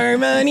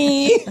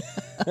harmony.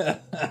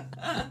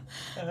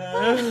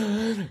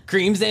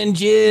 Creams and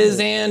jizz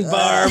and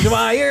barbed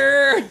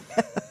wire.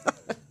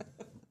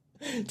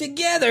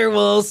 Together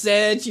we'll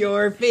set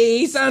your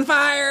face on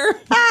fire.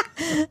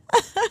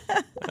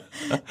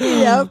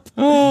 Yep.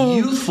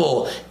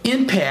 Youthful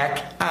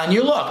impact on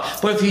your look.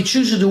 But if you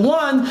choose to do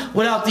one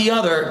without the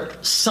other,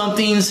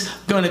 something's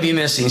going to be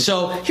missing.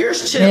 So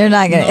here's tip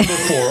number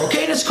 4.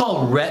 Okay, that's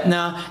called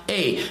Retina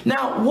A.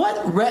 Now,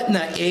 what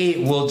Retina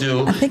A will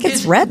do? I think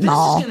it's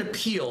retinol. This is going to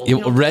peel.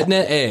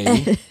 Retina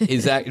A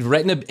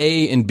Retina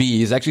A and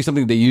B is actually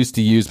something they used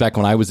to use back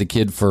when I was a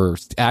kid for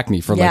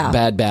acne, for like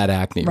bad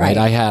acne. Right?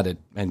 I had it,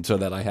 and so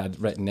that I had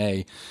Retin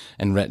A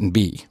and Retin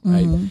B.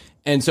 Right. Mm-hmm.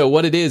 And so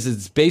what it is,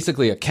 it's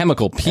basically a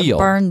chemical peel. It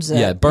burns it.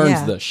 Yeah, it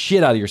burns the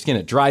shit out of your skin.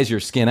 It dries your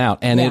skin out,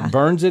 and it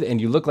burns it, and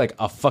you look like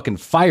a fucking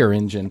fire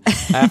engine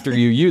after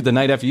the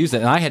night after you use it.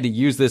 And I had to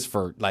use this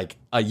for like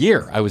a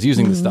year. I was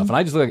using this stuff, and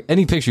I just look like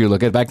any picture you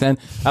look at back then,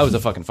 I was a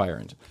fucking fire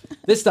engine.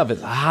 This stuff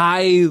is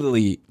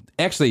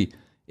actually,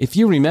 if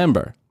you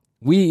remember,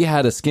 we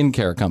had a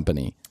skincare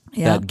company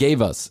that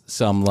gave us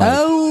some like.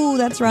 Oh,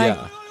 that's right.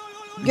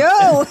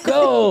 Yeah.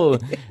 Go.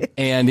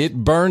 And it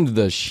burned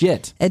the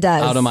shit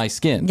out of my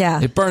skin.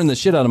 Yeah. It burned the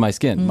shit out of my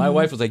skin. Mm-hmm. My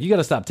wife was like, you got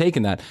to stop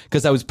taking that,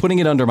 because I was putting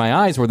it under my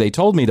eyes where they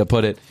told me to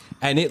put it.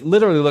 And it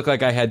literally looked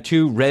like I had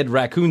 2 red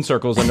raccoon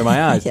circles under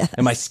my eyes. Yes.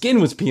 And my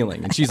skin was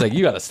peeling. And she's like,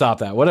 you got to stop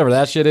that. Whatever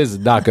that shit is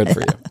not good for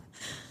you.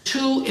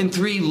 2 and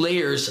 3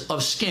 layers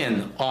of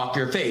skin off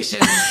your face.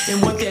 And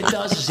what that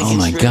does is it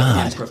gets rid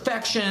of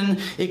imperfection.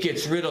 It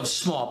gets rid of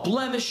small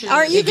blemishes.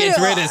 It gets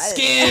rid of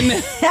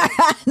skin.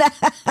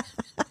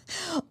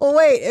 Well,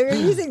 wait, if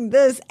you're using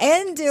this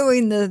and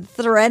doing the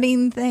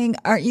threading thing,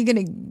 aren't you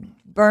going to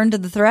burn to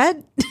the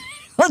thread?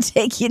 We'll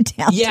take you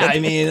down. Yeah, I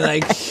mean,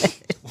 like,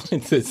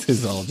 this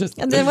is all just.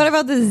 And then what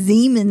about the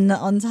Zeman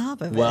on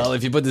top of it? Well,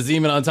 if you put the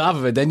Zeman on top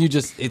of it, then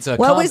it's a.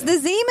 What was the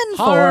Zeman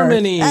for?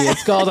 Harmony.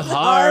 It's called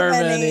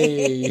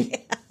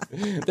harmony.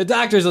 The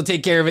doctors will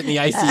take care of it in the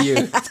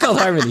ICU. It's called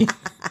harmony.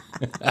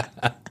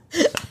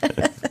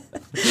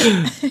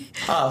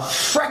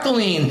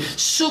 Freckling,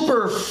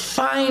 super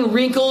fine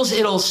wrinkles.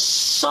 It'll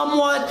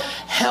somewhat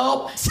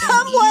help.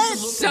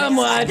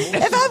 Somewhat.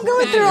 If I'm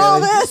going through all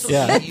this,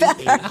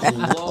 a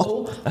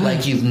glow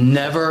like you've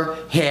never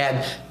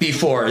had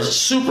before. It's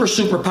super,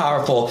 super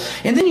powerful.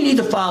 And then you need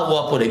to follow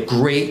up with a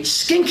great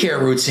skincare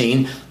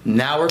routine.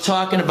 Now we're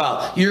talking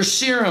about your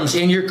serums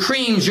and your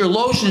creams, your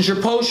lotions,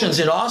 your potions.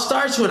 It all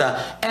starts with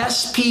a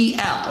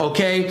SPF,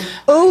 okay?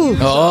 Ooh,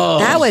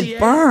 that would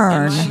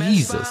burn.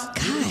 Jesus.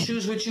 God.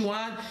 Choose what you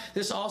want.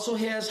 This also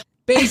has...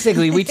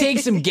 Basically, we take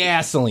some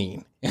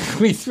gasoline.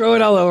 We throw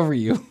it all over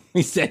you.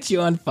 We set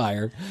you on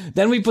fire.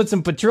 Then we put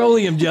some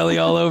petroleum jelly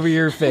all over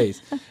your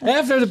face.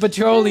 After the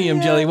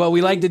petroleum jelly, what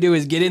we like to do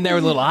is get in there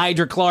with a little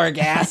hydrochloric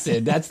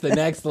acid. That's the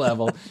next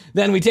level.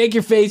 Then we take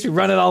your face, we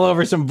run it all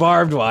over some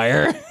barbed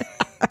wire.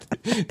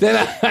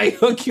 Then I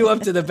hook you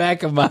up to the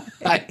back of my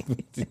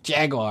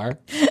Jaguar,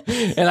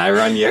 and I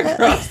run you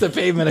across the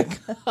pavement a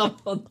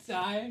couple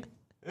times.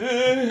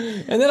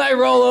 And then I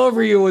roll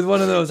over you with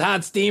one of those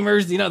hot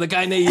steamers, you know, the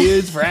kind they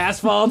use for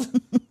asphalt.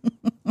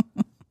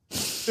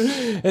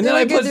 And then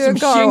I put some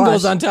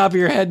shingles on top of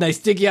your head, and I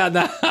stick you out in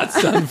the hot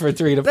sun for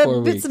 3 to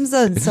 4 weeks. Put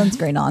some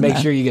sunscreen on. Make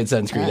sure you get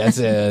sunscreen.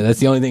 That's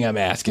the only thing I'm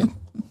asking.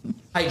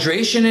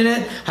 Hydration in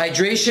it.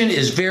 Hydration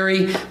is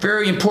very,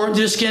 very important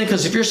to the skin,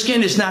 because if your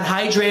skin is not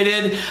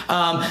hydrated,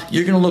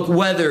 you're going to look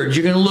weathered.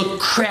 You're going to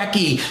look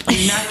cracky.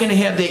 You're not going to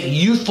have that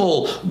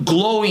youthful,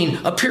 glowing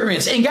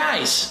appearance. And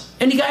guys,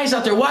 any guys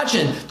out there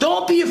watching,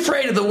 don't be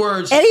afraid of the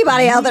words.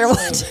 Anybody out there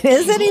watching?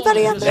 Is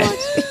anybody out there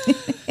watching?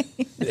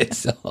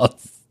 It's all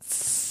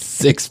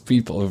 6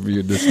 people have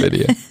viewed this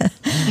video.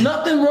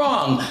 Nothing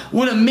wrong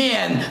with a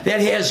man that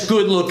has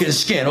good looking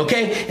skin,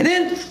 okay? And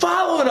then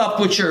follow it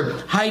up with your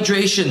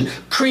hydration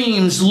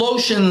creams,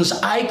 lotions,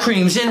 eye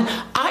creams. And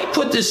I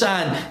put this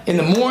on in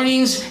the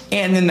mornings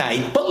and the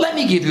night. But let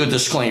me give you a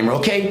disclaimer,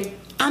 okay?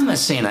 I'm not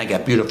saying I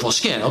got beautiful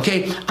skin,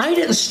 okay? I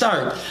didn't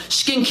start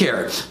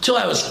skincare till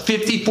I was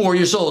 54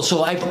 years old,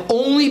 so I've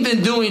only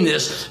been doing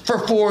this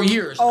for 4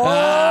 years. Oh,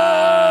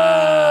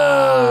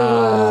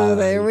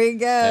 there we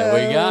go.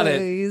 There we got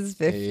it. He's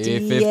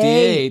 58.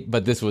 58,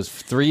 but this was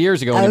 3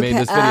 years ago when he made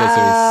this video,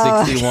 so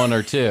he's 61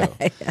 or 2.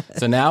 Yes.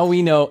 So now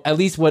we know at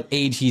least what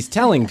age he's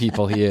telling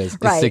people he is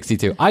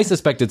 62. I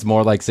suspect it's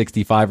more like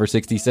 65 or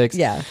 66.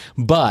 Yeah.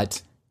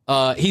 But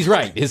He's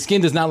right. His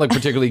skin does not look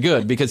particularly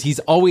good because he's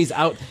always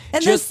out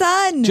in the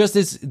sun. Just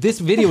as this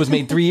video was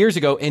made 3 years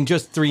ago, and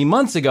just 3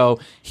 months ago,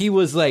 he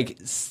was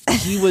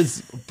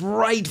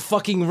bright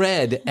fucking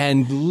red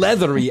and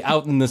leathery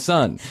out in the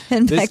sun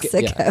in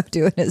Mexico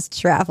doing his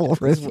travel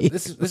review.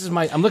 This is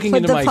my. I'm looking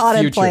with into the my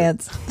potted future.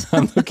 Plants.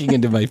 I'm looking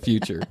into my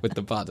future with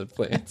the potted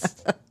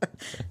plants.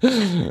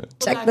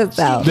 Check this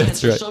out.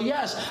 That's right. So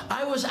yes,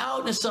 I was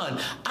out in the sun.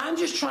 I'm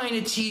just trying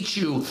to teach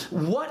you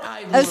what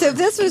I've learned. So if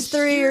this was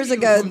 3 years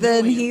ago,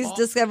 then he's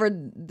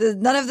discovered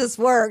none of this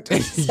worked.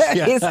 So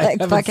he's like,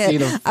 fuck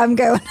it, I'm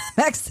going to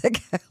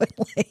Mexico and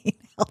laying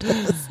out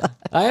in the sun.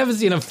 I haven't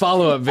seen a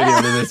follow-up video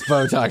to this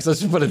Botox. Let's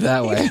just put it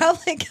that way. He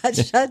probably got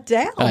shut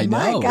down. I know.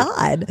 My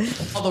God.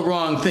 All the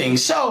wrong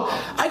things. So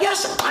I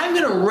guess I'm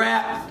going to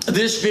wrap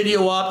this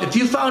video up. If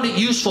you found it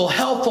useful,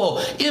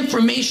 helpful,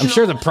 informational. I'm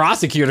sure the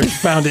prosecutors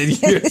found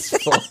it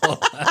useful.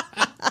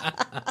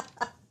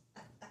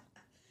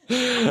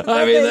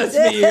 I mean,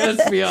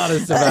 let's be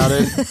honest about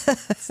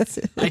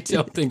it. I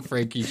don't think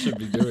Frankie should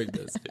be doing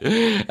this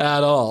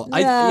at all.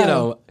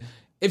 No.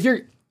 If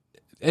you're,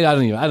 I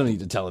don't need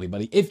to tell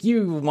anybody. If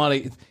you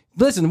want to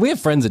listen, we have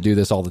friends that do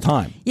this all the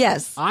time.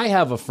 Yes. I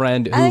have a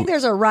friend who I think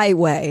there's a right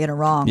way and a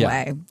wrong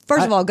way.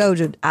 First of all, go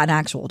to an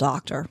actual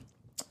doctor.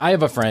 I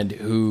have a friend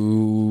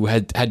who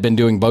had been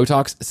doing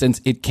Botox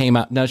since it came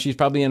out. Now, she's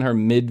probably in her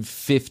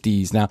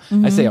mid-50s now.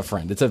 I say a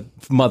friend. It's a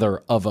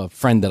mother of a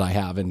friend that I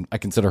have, and I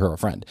consider her a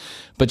friend.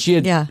 But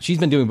she's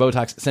been doing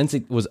Botox since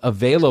it was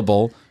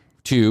available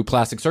to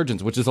plastic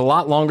surgeons, which is a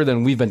lot longer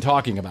than we've been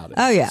talking about it.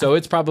 Oh, yeah. So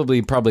it's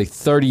probably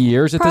 30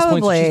 years at this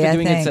point. So she's been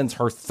doing it since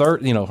her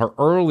her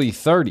early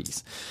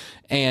 30s.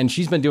 And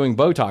she's been doing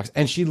Botox,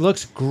 and she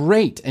looks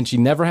great. And she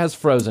never has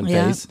frozen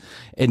face.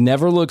 It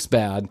never looks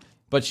bad.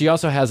 But she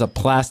also has a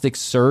plastic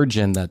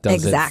surgeon that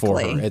does it for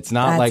her. It's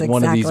not like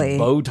one of these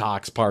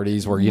Botox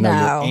parties where, your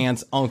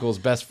aunt's uncle's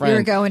best friend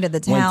You're going to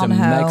the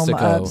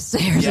townhome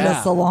upstairs in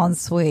a salon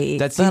suite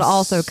that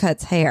also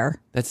cuts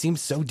hair. That seems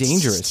so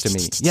dangerous to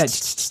me. Yeah.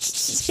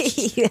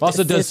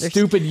 Also does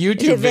stupid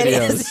YouTube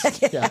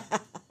videos. Yeah.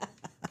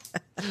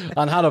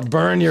 On how to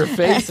burn your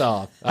face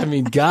off. I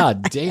mean,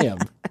 god damn.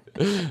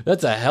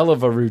 That's a hell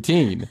of a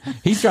routine.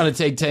 He's trying to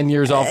take 10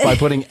 years off by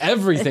putting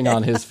everything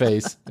on his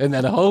face and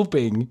then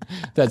hoping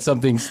that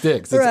something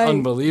sticks. It's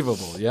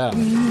unbelievable. Yeah.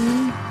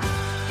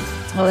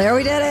 Well, there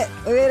we did it.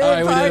 We did it. All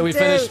right, we did it. We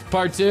finished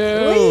part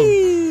 2.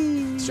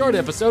 Whee! Short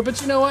episode,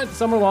 but you know what?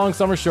 Some are long,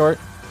 some are short.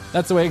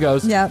 That's the way it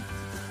goes. Yep.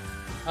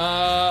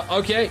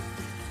 Okay.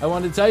 I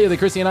wanted to tell you that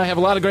Chrissy and I have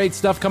a lot of great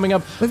stuff coming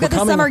up. We've got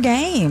the summer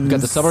games. We've got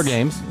the summer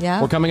games.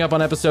 Yeah. We're coming up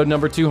on episode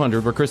number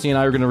 200, where Chrissy and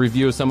I are going to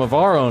review some of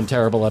our own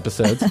terrible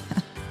episodes,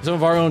 some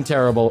of our own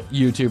terrible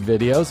YouTube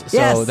videos.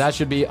 So that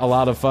should be a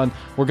lot of fun.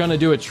 We're going to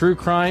do a true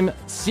crime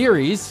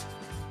series,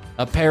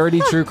 a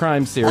parody true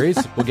crime series.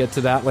 We'll get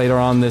to that later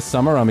on this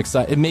summer. I'm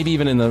excited. Maybe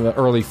even in the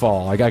early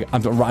fall.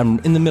 I'm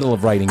in the middle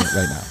of writing it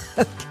right now.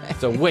 Okay.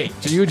 So wait.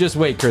 So you just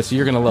wait, Chrissy.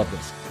 You're going to love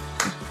this.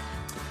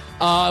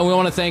 We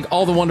want to thank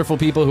all the wonderful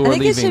people who are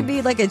leaving. I think it should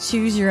be like a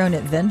choose your own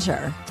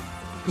adventure,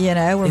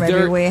 where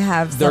maybe we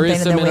have something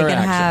and then we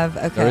can have,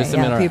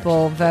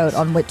 people vote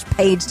on which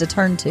page to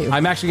turn to.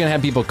 I'm actually going to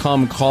have people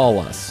come call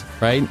us,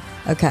 right?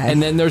 Okay.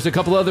 And then there's a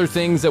couple other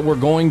things that we're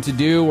going to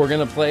do. We're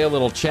going to play a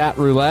little chat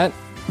roulette,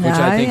 which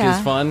I think is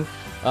fun.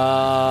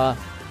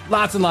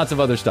 Lots and lots of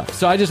other stuff.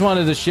 So I just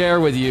wanted to share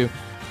with you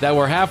that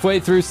we're halfway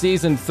through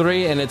season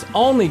 3, and it's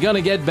only going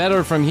to get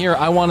better from here.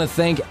 I want to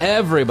thank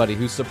everybody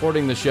who's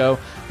supporting the show,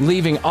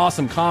 leaving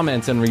awesome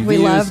comments and reviews. We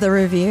love the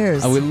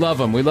reviews. We love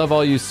them. We love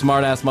all you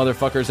smart-ass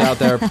motherfuckers out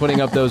there putting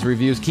up those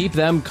reviews. Keep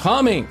them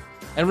coming.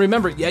 And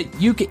remember,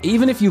 you can,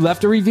 even if you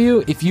left a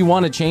review, if you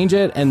want to change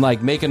it and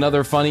make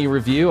another funny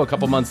review a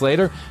couple months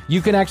later,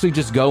 you can actually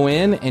just go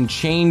in and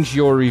change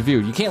your review.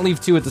 You can't leave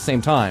 2 at the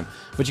same time,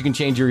 but you can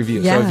change your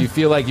review. Yeah. So if you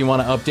feel like you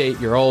want to update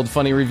your old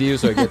funny review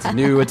so it gets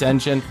new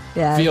attention,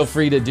 feel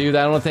free to do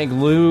that. I want to thank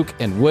Luke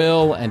and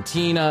Will and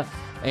Tina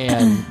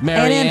and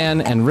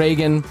Marianne and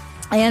Reagan.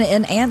 And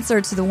in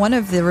answer to one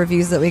of the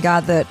reviews that we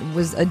got that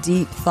was a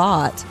deep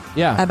thought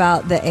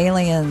about the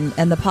alien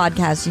and the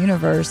podcast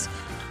universe,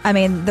 I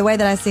mean, the way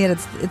that I see it,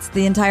 it's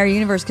the entire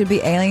universe. Could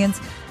be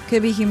aliens,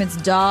 could be humans,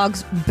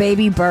 dogs,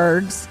 baby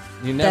birds.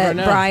 You never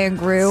know. Brian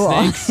grew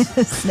Snakes.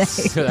 on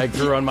snake. That I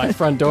grew on my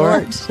front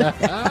door.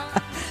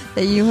 That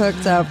you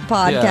hooked up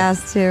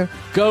podcast to.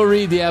 Go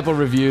read the Apple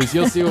reviews.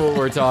 You'll see what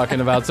we're talking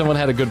about. Someone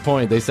had a good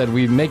point. They said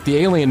we make the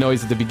alien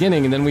noise at the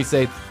beginning, and then we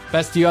say,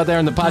 best to you out there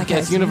in the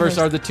podcast universe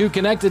are the 2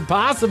 connected,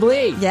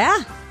 possibly.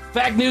 Yeah.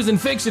 Fact, news,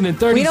 and fiction in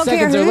 30 seconds or less.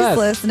 We don't care who's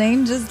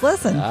listening. Just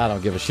listen. I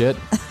don't give a shit.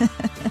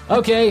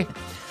 Okay.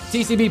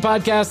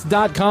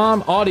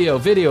 TCBpodcast.com. Audio,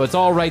 video, it's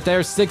all right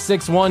there.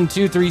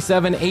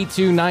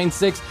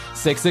 661-237-8296.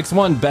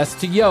 661 best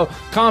to yo.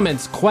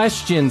 Comments,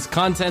 questions,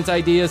 content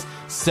ideas,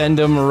 send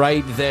them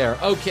right there.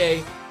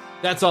 Okay.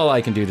 That's all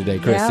I can do today,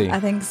 Chrissy. Yeah, I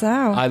think so.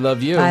 I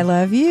love you. I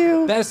love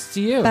you. Best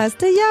to you. Best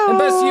to yo. And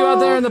best to you out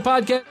there in the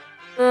podcast.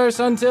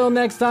 Until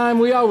next time,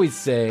 we always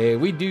say,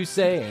 we do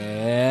say,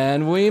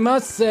 and we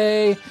must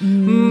say,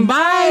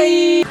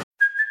 bye.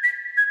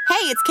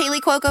 Hey, it's Kaylee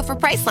Cuoco for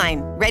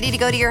Priceline. Ready to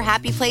go to your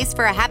happy place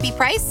for a happy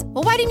price?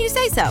 Well, why didn't you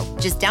say so?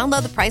 Just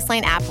download the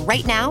Priceline app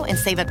right now and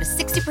save up to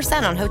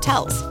 60% on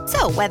hotels.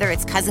 So whether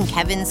it's Cousin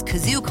Kevin's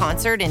Kazoo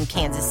Concert in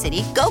Kansas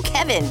City, go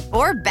Kevin,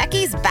 or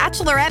Becky's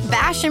Bachelorette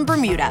Bash in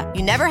Bermuda,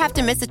 you never have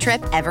to miss a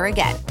trip ever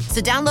again.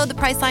 So download the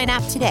Priceline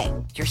app today.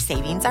 Your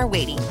savings are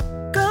waiting.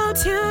 Go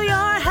to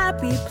your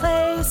happy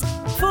place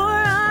for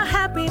a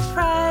happy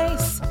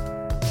price.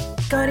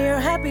 Go to your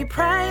happy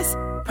price,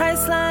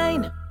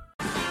 Priceline.